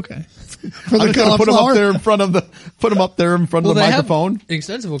spokesman. Okay. For I'm the just going to put them up cauliflower? there in front of the they have microphone.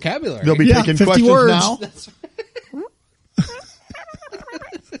 extensive vocabulary. They'll be Yeah, taking 50 questions words. now.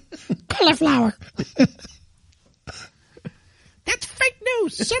 Cauliflower. That's fake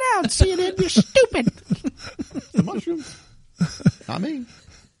news. Sit down, CNN. You're stupid. The mushrooms. Not me.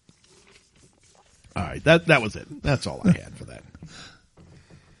 All right, that was it. That's all I had for that.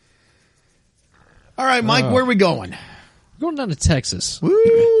 All right, Mike, where are we going? Going down to Texas.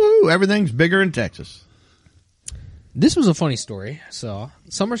 Woo! Everything's bigger in Texas. This was a funny story. So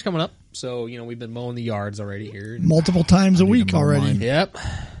summer's coming up. So, we've been mowing the yards already here. Multiple times a week to mow already. mine. Yep.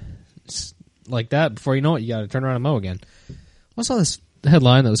 It's like that. Before you know it, you got to turn around and mow again. I saw this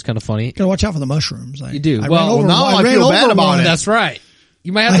headline that was kind of funny. Gotta watch out for the mushrooms. You do. I Well, ran over, now I ran feel over bad about one. it. That's right.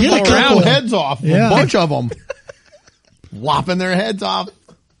 You might I have to hit mow a couple Couple around. heads off. Yeah. A bunch of them. Lopping their heads off.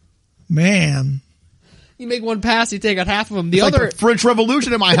 Man. You make one pass, you take out half of them. The It's other like the French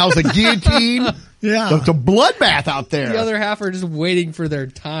Revolution in my house. A guillotine. Yeah. It's a bloodbath out there. the other half are just waiting for their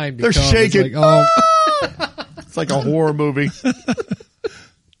time to They're come. shaking. It's like, oh, It's like a horror movie.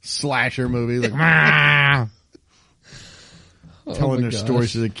 Slasher movie. Like, "Mah." Telling my their gosh.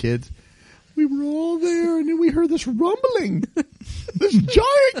 stories to the kids. We were all there and then we heard this rumbling. This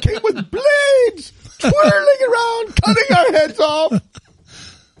giant came with blades, twirling around, cutting our heads off.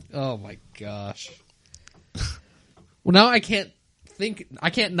 oh my gosh. Well, now I can't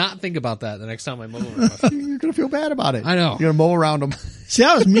not think about that the next time I mow around. You're going to feel bad about it. I know. You're going to mow around them. See,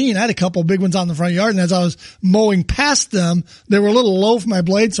 I was mean. I had a couple big ones on the front yard, and as I was mowing past them, they were a little low for my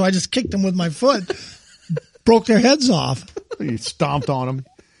blade, so I just kicked them with my foot. Broke their heads off. You stomped on them.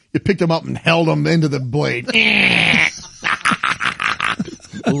 You picked them up and held them into the blade.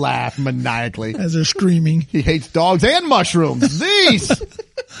 Laugh maniacally. As they're screaming. He hates dogs and mushrooms. These.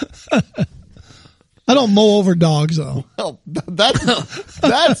 I don't mow over dogs, though. Well,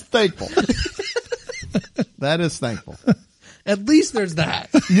 that's thankful. That is thankful. At least there's that.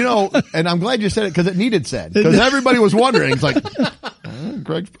 And I'm glad you said it because it needed said. Because everybody was wondering. It's like,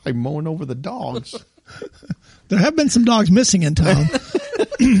 Greg's probably mowing over the dogs. There have been some dogs missing in town.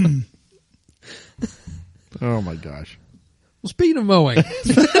 Oh my gosh. Well, speaking of mowing,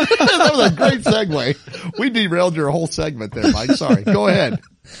 That was a great segue. We derailed your whole segment there, Mike. Sorry. Go ahead.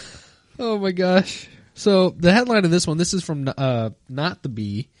 oh my gosh. So the headline of this one, this is from Not the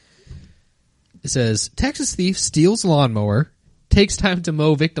Bee. It says, Texas thief steals lawnmower, takes time to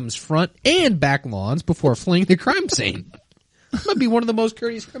mow victim's front and back lawns before fleeing the crime scene. Might be one of the most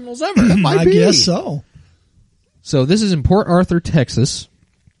courteous criminals ever. I guess so. So this is in Port Arthur, Texas.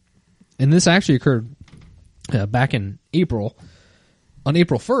 And this actually occurred back in April. On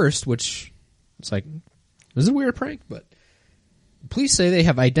April 1st, which it's like, this is a weird prank, but police say they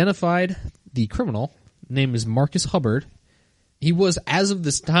have identified the criminal. Name is Marcus Hubbard. He was, as of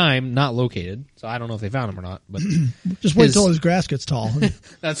this time, not located, so I don't know if they found him or not. But just wait till his grass gets tall.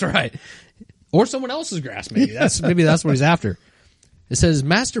 That's right, or someone else's grass. Maybe that's what he's after. It says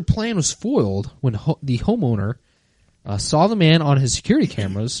master plan was foiled when the homeowner saw the man on his security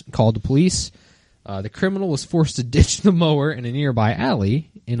cameras, called the police. The criminal was forced to ditch the mower in a nearby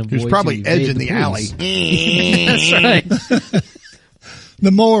alley and avoid. He was probably edging the alley. That's right. The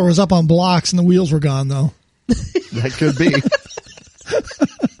mower was up on blocks and the wheels were gone, though. That could be.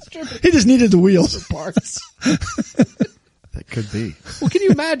 He just needed the wheels. Parts. That could be. Well, can you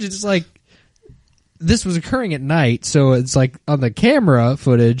imagine? It's like this was occurring at night, so it's like on the camera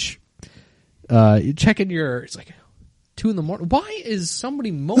footage. You checking it's like 2 a.m. Why is somebody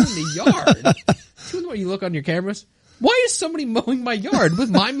mowing the yard? 2 a.m. You look on your cameras. Why is somebody mowing my yard with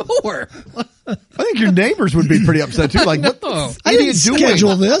my mower? I think your neighbors would be pretty upset too. Like, what the I idiot didn't doing?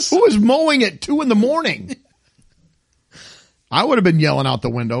 schedule this. Who is mowing at 2 a.m? I would have been yelling out the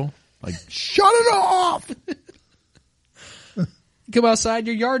window, like, shut it off. Come outside,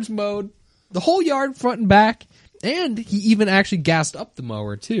 your yard's mowed. The whole yard, front and back. And he even actually gassed up the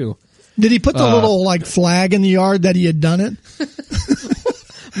mower, too. Did he put the little flag in the yard that he had done it?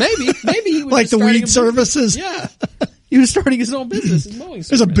 Maybe he was Like the starting weed services? Yeah. He was starting his own business in mowing service.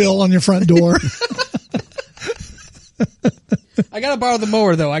 There's a bill on your front door. I gotta borrow the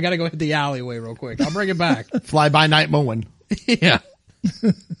mower, though. I gotta go hit the alleyway real quick. I'll bring it back. Fly by night mowing. Yeah.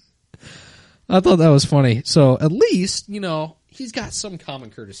 I thought that was funny. So at least, he's got some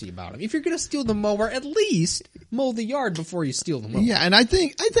common courtesy about him. If you're going to steal the mower, at least mow the yard before you steal the mower. Yeah, and I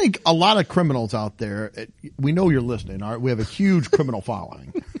think a lot of criminals out there, we know you're listening, all right? We have a huge criminal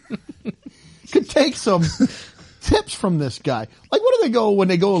following. Could take some tips from this guy. Like, what do they go when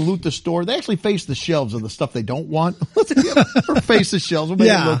they go and loot the store? They actually face the shelves of the stuff they don't want. Or face the shelves. We'll make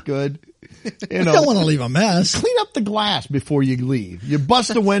it look good. You don't want to leave a mess. Clean up the glass before you leave. You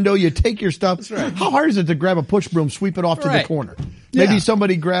bust the window, you take your stuff. That's right. How hard is it to grab a push broom, sweep it off to the corner? Maybe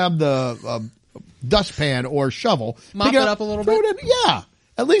somebody grab the dustpan or shovel. Mop it up a little bit? Yeah.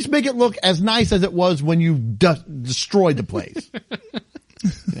 At least make it look as nice as it was when you destroyed the place.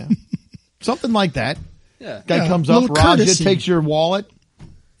 Yeah. Something like that. Yeah. Guy comes up, robs you, takes your wallet.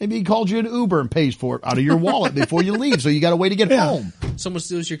 Maybe he called you an Uber and pays for it out of your wallet before you leave, so you got a way to get home. Someone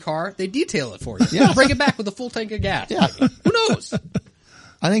steals your car, they detail it for you. Yeah. Bring it back with a full tank of gas. Yeah. Who knows?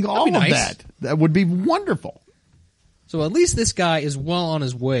 I think all of nice. that would be wonderful. So at least this guy is well on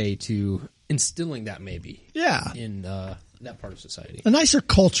his way to instilling that maybe. Yeah. In that part of society. A nicer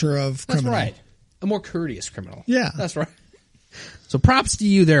culture of criminal. That's right. A more courteous criminal. Yeah. That's right. So props to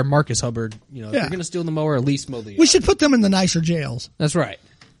you there, Marcus Hubbard. If you're going to steal the mower, at least mow the yard. We should put them in the nicer jails. That's right.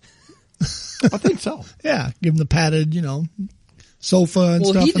 I think so. Yeah. Give them the padded, sofa and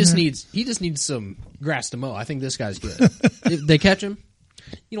stuff. Well, he just needs some grass to mow. I think this guy's good. If they catch him,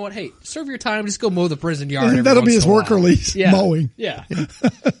 you know what? Hey, serve your time. Just go mow the prison yard. That'll be his work release. Yeah. Mowing. Yeah.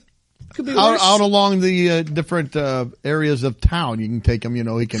 Could be out along the different areas of town, you can take him.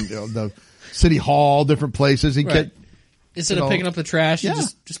 He can the city hall, different places. He right. can instead of picking up the trash, you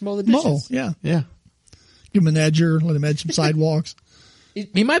just mow the dishes. Yeah. Yeah. Give him an edger. Let him edge some sidewalks.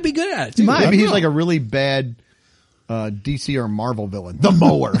 He might be good at it too. Maybe he's like a really bad DC or Marvel villain. The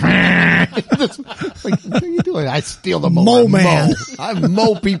mower. Like, what are you doing? I steal the mower. Mow man. I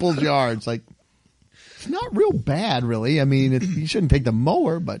mow people's yards. Like, it's not real bad, really. I mean, you shouldn't take the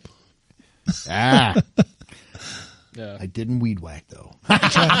mower, but Yeah. I didn't weed whack though.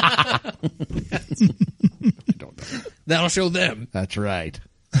 I don't know. That'll show them. That's right.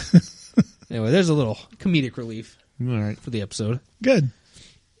 Anyway, there's a little comedic relief All right, for the episode. Good.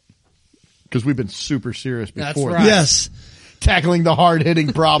 because we've been super serious before. That's right. Yes. Tackling the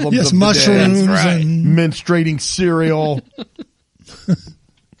hard-hitting problems Yes, of the mushrooms day. and Menstruating cereal.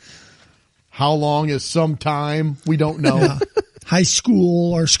 How long is some time? We don't know. high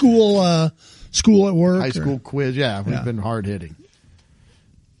school or school at work. High school quiz. Yeah, we've Yeah. been hard-hitting.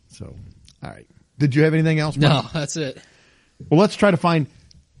 So, all right. Did you have anything else, No, Mike? that's it. Well, let's try to find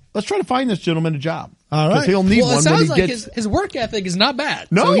let's try to find this gentleman a job. All right. Because he'll need Well, it one when sounds he like gets. his work ethic is not bad.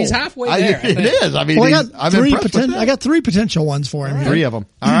 No, So he's halfway there. It is. I mean, Well, I'm impressed with that. I got 3 potential ones for him. Here. 3 of them.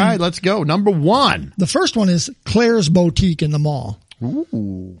 All right, let's go. Number 1. The first one is Claire's Boutique in the mall.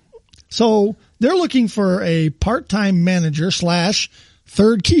 Ooh. So they're looking for a part-time manager /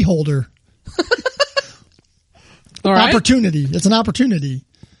 third key holder. All right. Opportunity. It's an opportunity.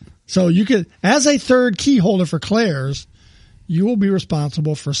 So you could, as a third key holder for Claire's, you will be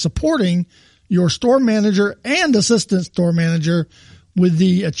responsible for supporting your store manager and assistant store manager with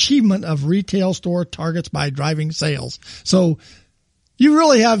the achievement of retail store targets by driving sales. So you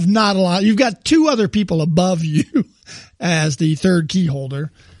really have not a lot. You've got 2 other people above you as the third key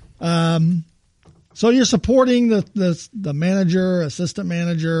holder. So you're supporting the manager, assistant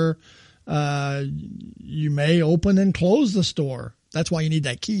manager. You may open and close the store. That's why you need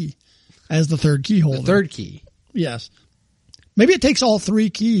that key as the third key holder. The third key. Yes. Maybe it takes all 3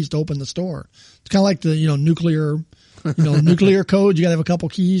 keys to open the store. It's kind of like the, nuclear code. You got to have a couple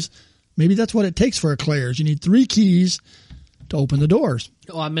keys. Maybe that's what it takes for a Claire's. You need 3 keys to open the doors.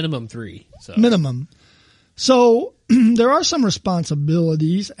 Well, minimum 3. So. Minimum. So there are some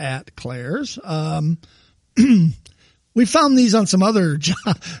responsibilities at Claire's. We found these on some other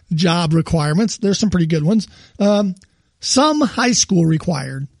job requirements. There's some pretty good ones. Some high school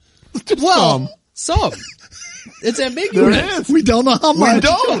required. Well, some. It's ambiguous. There it is. We don't know how much. We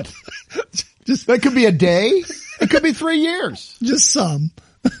don't. That could be a day. It could be 3 years. Just some.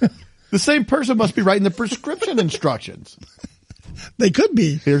 The same person must be writing the prescription instructions. They could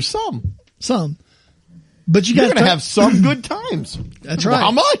be. Here's some. Some. But you You're got going to have some good times. That's Well, right.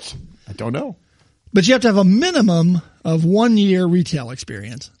 how much? I don't know. But you have to have a minimum of 1 year retail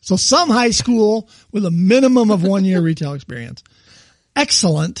experience. So some high school with a minimum of 1 year retail experience.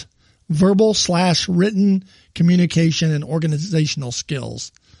 Excellent verbal / written communication and organizational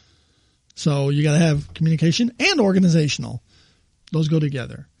skills. So you got to have communication and organizational. Those go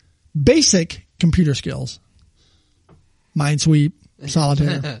together. Basic computer skills. Minesweep,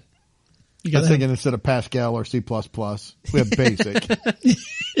 Solitaire. You I got was thinking instead of Pascal or C++, we have BASIC.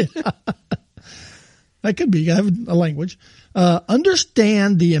 That could be. You gotta have a language.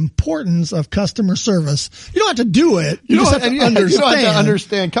 Understand the importance of customer service. You don't have to do it. You just have to understand. You don't have to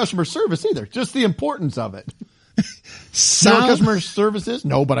understand customer service either. Just the importance of it. You know what Sound, customer service is?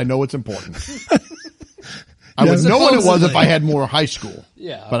 No, but I know it's important. I would know what it was if supposedly. I had more high school.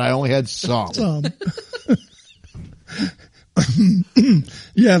 Yeah. But I only had some.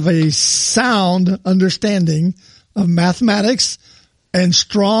 You have a sound understanding of mathematics and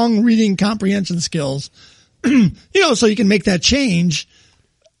strong reading comprehension skills. So you can make that change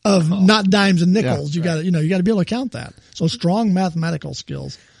of not dimes and nickels. Yeah, You got to be able to count that. So strong mathematical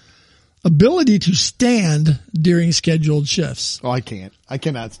skills. Ability to stand during scheduled shifts. Oh, I can't. I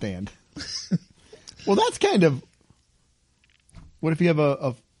cannot stand. Well, that's kind of, what if you have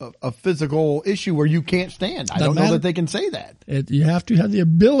a physical issue where you can't stand? I don't know matter. that they can say that. You have to have the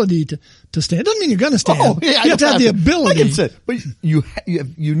ability to stand. Doesn't mean you're going to stand. Oh, yeah, you have to have the ability. I can sit, but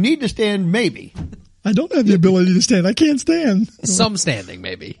you need to stand maybe. I don't have the ability to stand. I can't stand. Some standing,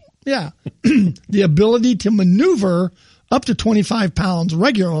 maybe. Yeah. The ability to maneuver up to 25 pounds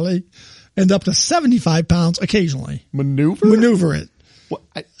regularly and up to 75 pounds occasionally. Maneuver it.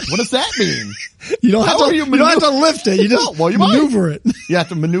 What does that mean? You don't have How to, are you don't have to lift it. You just No, well, you might. maneuver it. You have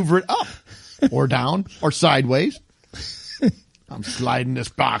to maneuver it up or down or sideways. I'm sliding this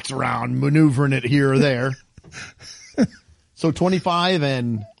box around, maneuvering it here or there. So 25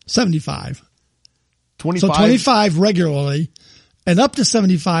 and 75. 25. So 25 regularly and up to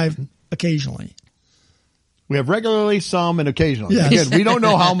 75 occasionally. We have regularly, some, and occasionally. Yes. Again, we don't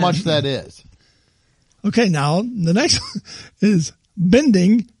know how much that is. Okay, now the next one is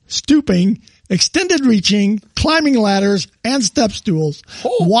bending, stooping, extended reaching, climbing ladders, and step stools.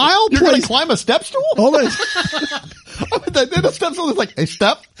 Oh, While you're going to placing, climb a step stool? hold on. The step stool is like, a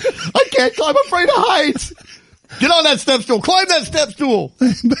step? I can't climb. I'm afraid of heights. Get on that step stool. Climb that step stool.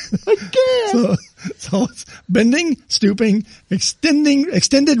 I can't. So it's bending, stooping,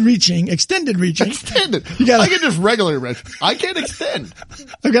 extended reaching. Extended. You gotta- I can just regularly reach. I can't extend.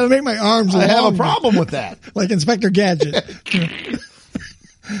 I've got to make my arms I have a longer, problem with that. like Inspector Gadget.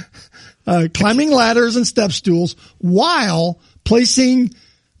 Climbing ladders and step stools while placing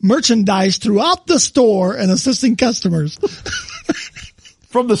merchandise throughout the store and assisting customers.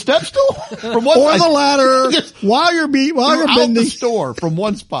 From the step stool? From one Or side. the ladder Just while you're throughout bending. the store from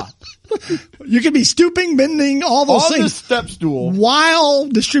one spot. You could be stooping, bending, all those On the things step stool while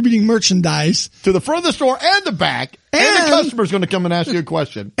distributing merchandise to the front of the store and the back. And the And- customer's going to come and ask you a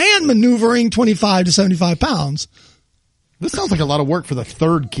question. and maneuvering 25 to 75 pounds. This sounds like a lot of work for the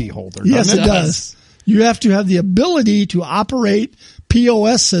third key holder. Yes, doesn't it does. You have to have the ability to operate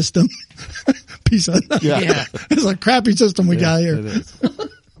POS system. Pizza. Yeah. It's a crappy system we got here. It is.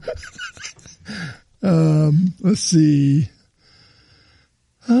 Let's see.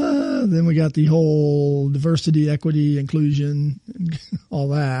 Then we got the whole diversity, equity, inclusion, and all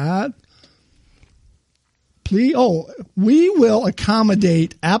that. We will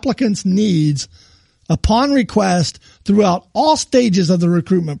accommodate applicants' needs upon request throughout all stages of the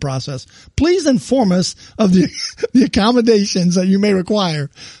recruitment process. Please inform us of the accommodations that you may require.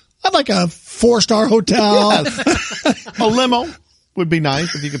 I'd like a 4-star hotel, Yes. A limo would be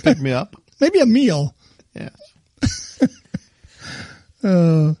nice if you could pick me up. maybe a meal. Yes.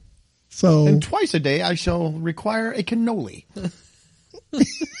 So And twice a day I shall require a cannoli.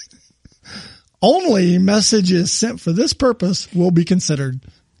 only messages sent for this purpose will be considered.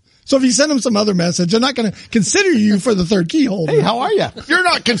 So if you send them some other message, they're not going to consider you for the third key holder. Hey, how are you? You're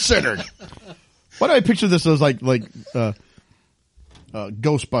not considered. Why do I picture this as like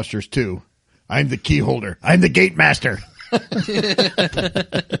Ghostbusters 2? I'm the key holder. I'm the gate master.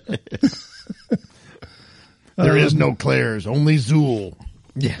 There is no Claire's, only Zool.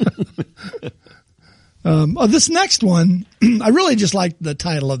 Yeah. This next one, I really just like the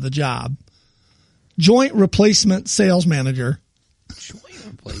title of the job. Joint Replacement Sales Manager. Joint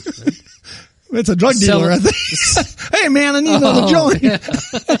replacement. It's a drug Sell- dealer, I think. Hey man, I need another joint. yeah.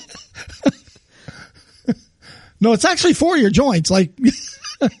 No, it's actually for your joints,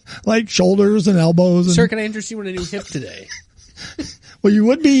 like shoulders and elbows. And, Sir, can I interest you in a new hip today? well, you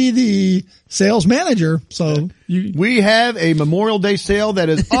would be the sales manager, so you. We have a Memorial Day sale that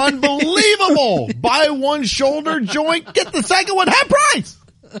is unbelievable. Buy one shoulder joint, get the second one half price.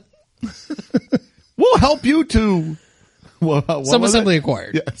 We'll help you to what Some was assembly it?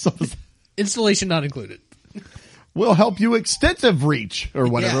 acquired. Yeah, Installation not included. we'll help you extensive reach or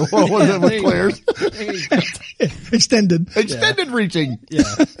whatever. Yeah. What was it There with you Claire's? go. There you go. Extended. Extended reaching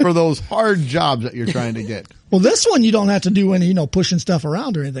for those hard jobs that you're trying to get. Well, this one you don't have to do any, pushing stuff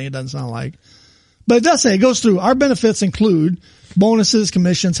around or anything. It doesn't sound like, but it does say it goes through. Our benefits include bonuses,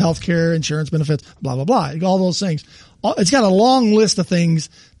 commissions, healthcare, insurance benefits, blah blah blah. All those things. It's got a long list of things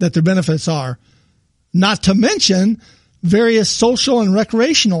that their benefits are. Not to mention various social and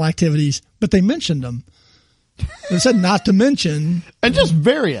recreational activities, but they mentioned them. They said not to mention. And just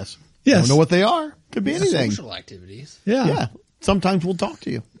various. Yes. Don't know what they are. Could be anything. Social activities. Yeah. Yeah. Sometimes we'll talk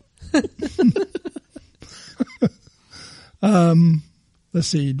to you. Let's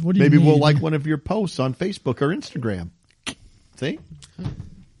see. What do you Maybe we'll need? like one of your posts on Facebook or Instagram. See?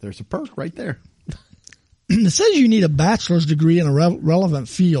 There's a perk right there. It says you need a bachelor's degree in a relevant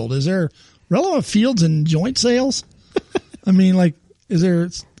field. Is there relevant fields in joint sales? I mean, is there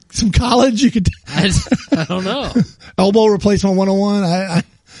some college you could I don't know. elbow replacement 101? I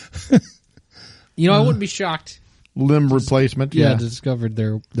I wouldn't be shocked. Limb replacement. Yeah, Yeah. discovered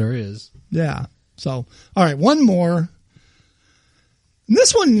there is. yeah. So, all right, one more. And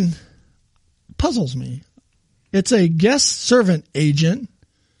this one puzzles me. It's a guest servant agent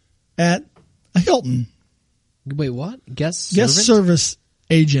at a Hilton. Wait, what? Guest Guest servant? service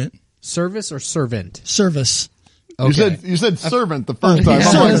agent. Service or servant? Service. Okay. You said servant the first time. yeah.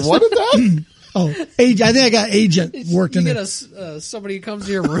 I'm like, what is that? Oh, I think I got agent worked in you there. get somebody who comes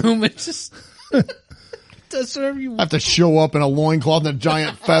to your room and just to serve you. I have to show up in a loincloth and a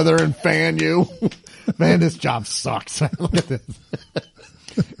giant feather and fan you. Man, this job sucks. Look at this.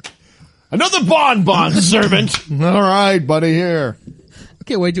 Another bonbon servant. All right, buddy, here. I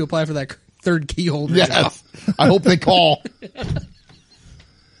can't wait to apply for that third key holder job. Yes. I hope they call.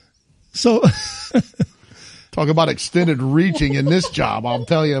 So, Talk about extended reaching in this job. I'll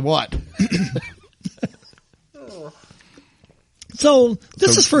tell you what. so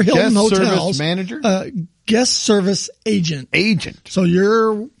this is for Hilton guest Hotels. service manager? Guest service agent. Agent. So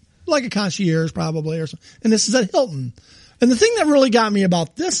you're like a concierge probably or something. And this is at Hilton. And the thing that really got me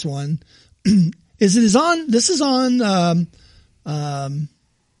about this one is this is on,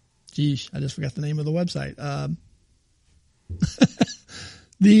 geez, I just forgot the name of the website.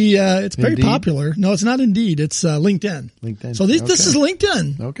 It's very Indeed? popular. No, it's not Indeed. It's LinkedIn. LinkedIn. So this Okay. is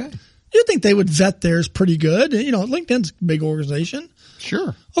LinkedIn. Okay. You'd think they would vet theirs pretty good. LinkedIn's a big organization.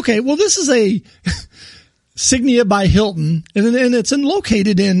 Sure. Okay, well, this is a Signia by Hilton, and it's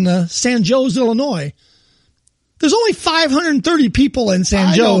located in San Jose, Illinois. There's only 530 people in San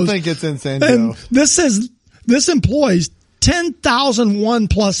Jose. I don't think it's in San And Jose. this employs 10,001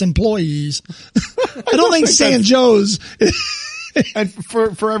 plus employees. I don't think San Jose. And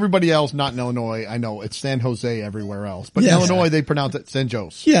for everybody else not in Illinois, I know it's San Jose everywhere else. But Yes. in Illinois, they pronounce it San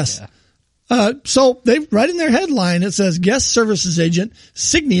Jose. Yes. So they right in their headline, it says guest services agent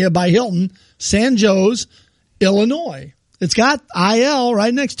Signia by Hilton, San Jose, Illinois. It's got IL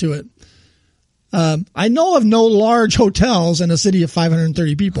right next to it. I know of no large hotels in a city of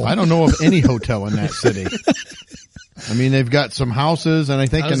 530 people. I don't know of any hotel in that city. I mean, they've got some houses and I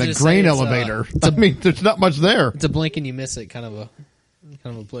think I was in a gonna say grain it's, elevator. I mean, there's not much there. It's a blink and you miss it kind of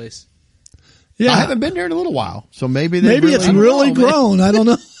a place. Yeah. I haven't been there in a little while, so maybe It's really grown. I don't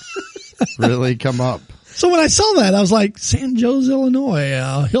know. really come up. So when I saw that, I was like, San Jose,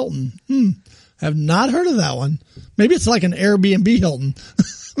 Illinois, Hilton. Have not heard of that one. Maybe it's like an Airbnb Hilton.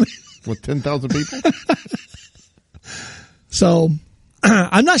 With 10,000 people? So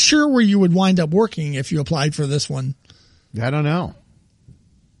I'm not sure where you would wind up working if you applied for this one. I don't know.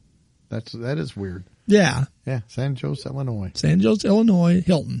 That is weird. Yeah. Yeah, San Jose, Illinois. San Jose, Illinois,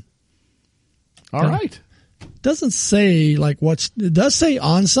 Hilton. All right. Doesn't say it does say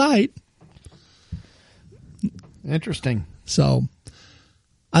on site. Interesting. So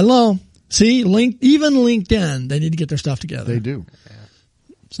I don't know. See, even LinkedIn, they need to get their stuff together. They do.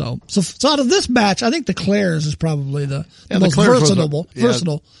 So out of this batch, I think the Claire's is probably the the most Claire's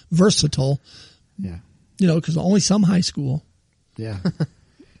was versatile. Yeah. You know, because only some high school. Yeah. I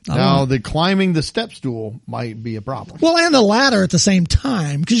don't Now, know. the climbing the step stool might be a problem. Well, and the ladder at the same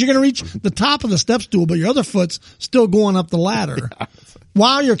time, because you're going to reach the top of the step stool, but your other foot's still going up the ladder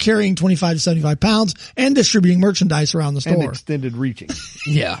while you're carrying 25 to 75 pounds and distributing merchandise around the And store. extended reaching.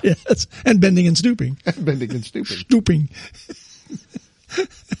 Yeah. Yes, and bending and stooping. Bending and stooping. Stooping.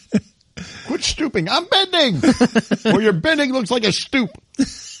 Quit stooping. I'm bending. Well, your bending looks like a stoop.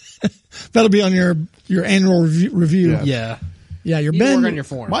 That'll be on your annual review. Yeah. Yeah. Yeah, your You bend. work on your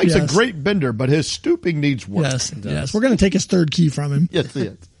form. Mike's Yes. a great bender, but his stooping needs work. Yes. We're going to take his third key from him. Yes,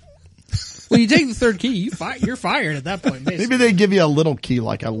 yes. Well, you take the third key, you're fired at that point, basically. Maybe they give you a little key,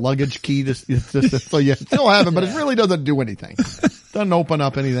 like a luggage key, so you still have it, but it really doesn't do anything. Doesn't open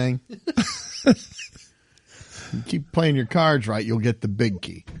up anything. You keep playing your cards right, you'll get the big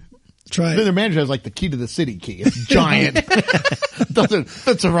key. That's right. Then the manager has like the key to the city key. It's giant. Doesn't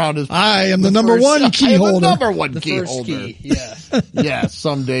fits around his. I am the number one key I am the holder. number one The key first holder. key, yeah. Yeah,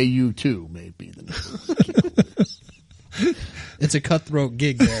 someday you too may be the number. It's a cutthroat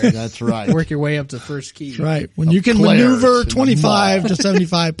gig there. That's right. Work your way up to first key. That's right. When you can Claire's maneuver in the 25 mall. to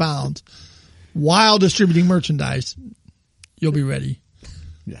 75 pounds while distributing merchandise, you'll be ready.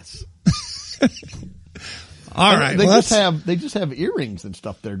 Yes. All right. They Well, they just have earrings and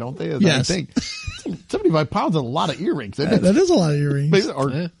stuff there, don't they? Yes. I think 75 pounds is a lot of earrings. Isn't it? that is a lot of earrings.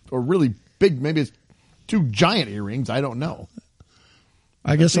 Maybe- or really big. Maybe it's two giant earrings. I don't know.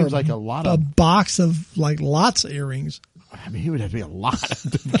 I guess seems like a lot a of- box of like lots of earrings. I mean, it would have to be a lot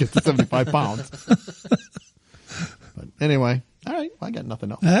to get to 75 pounds. But anyway, all right. I got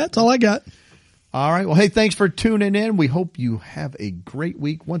nothing else. That's all I got. All right. Well, hey, thanks for tuning in. We hope you have a great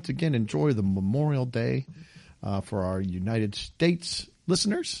week. Once again, enjoy the Memorial Day for our United States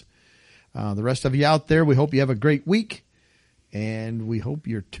listeners. The rest of you out there, we hope you have a great week. And we hope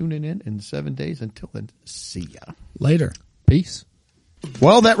you're tuning in 7 days. Until then, see ya. Later. Peace.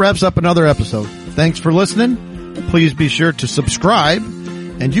 Well, that wraps up another episode. Thanks for listening. Please be sure to subscribe.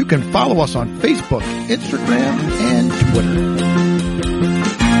 And you can follow us on Facebook, Instagram, and Twitter.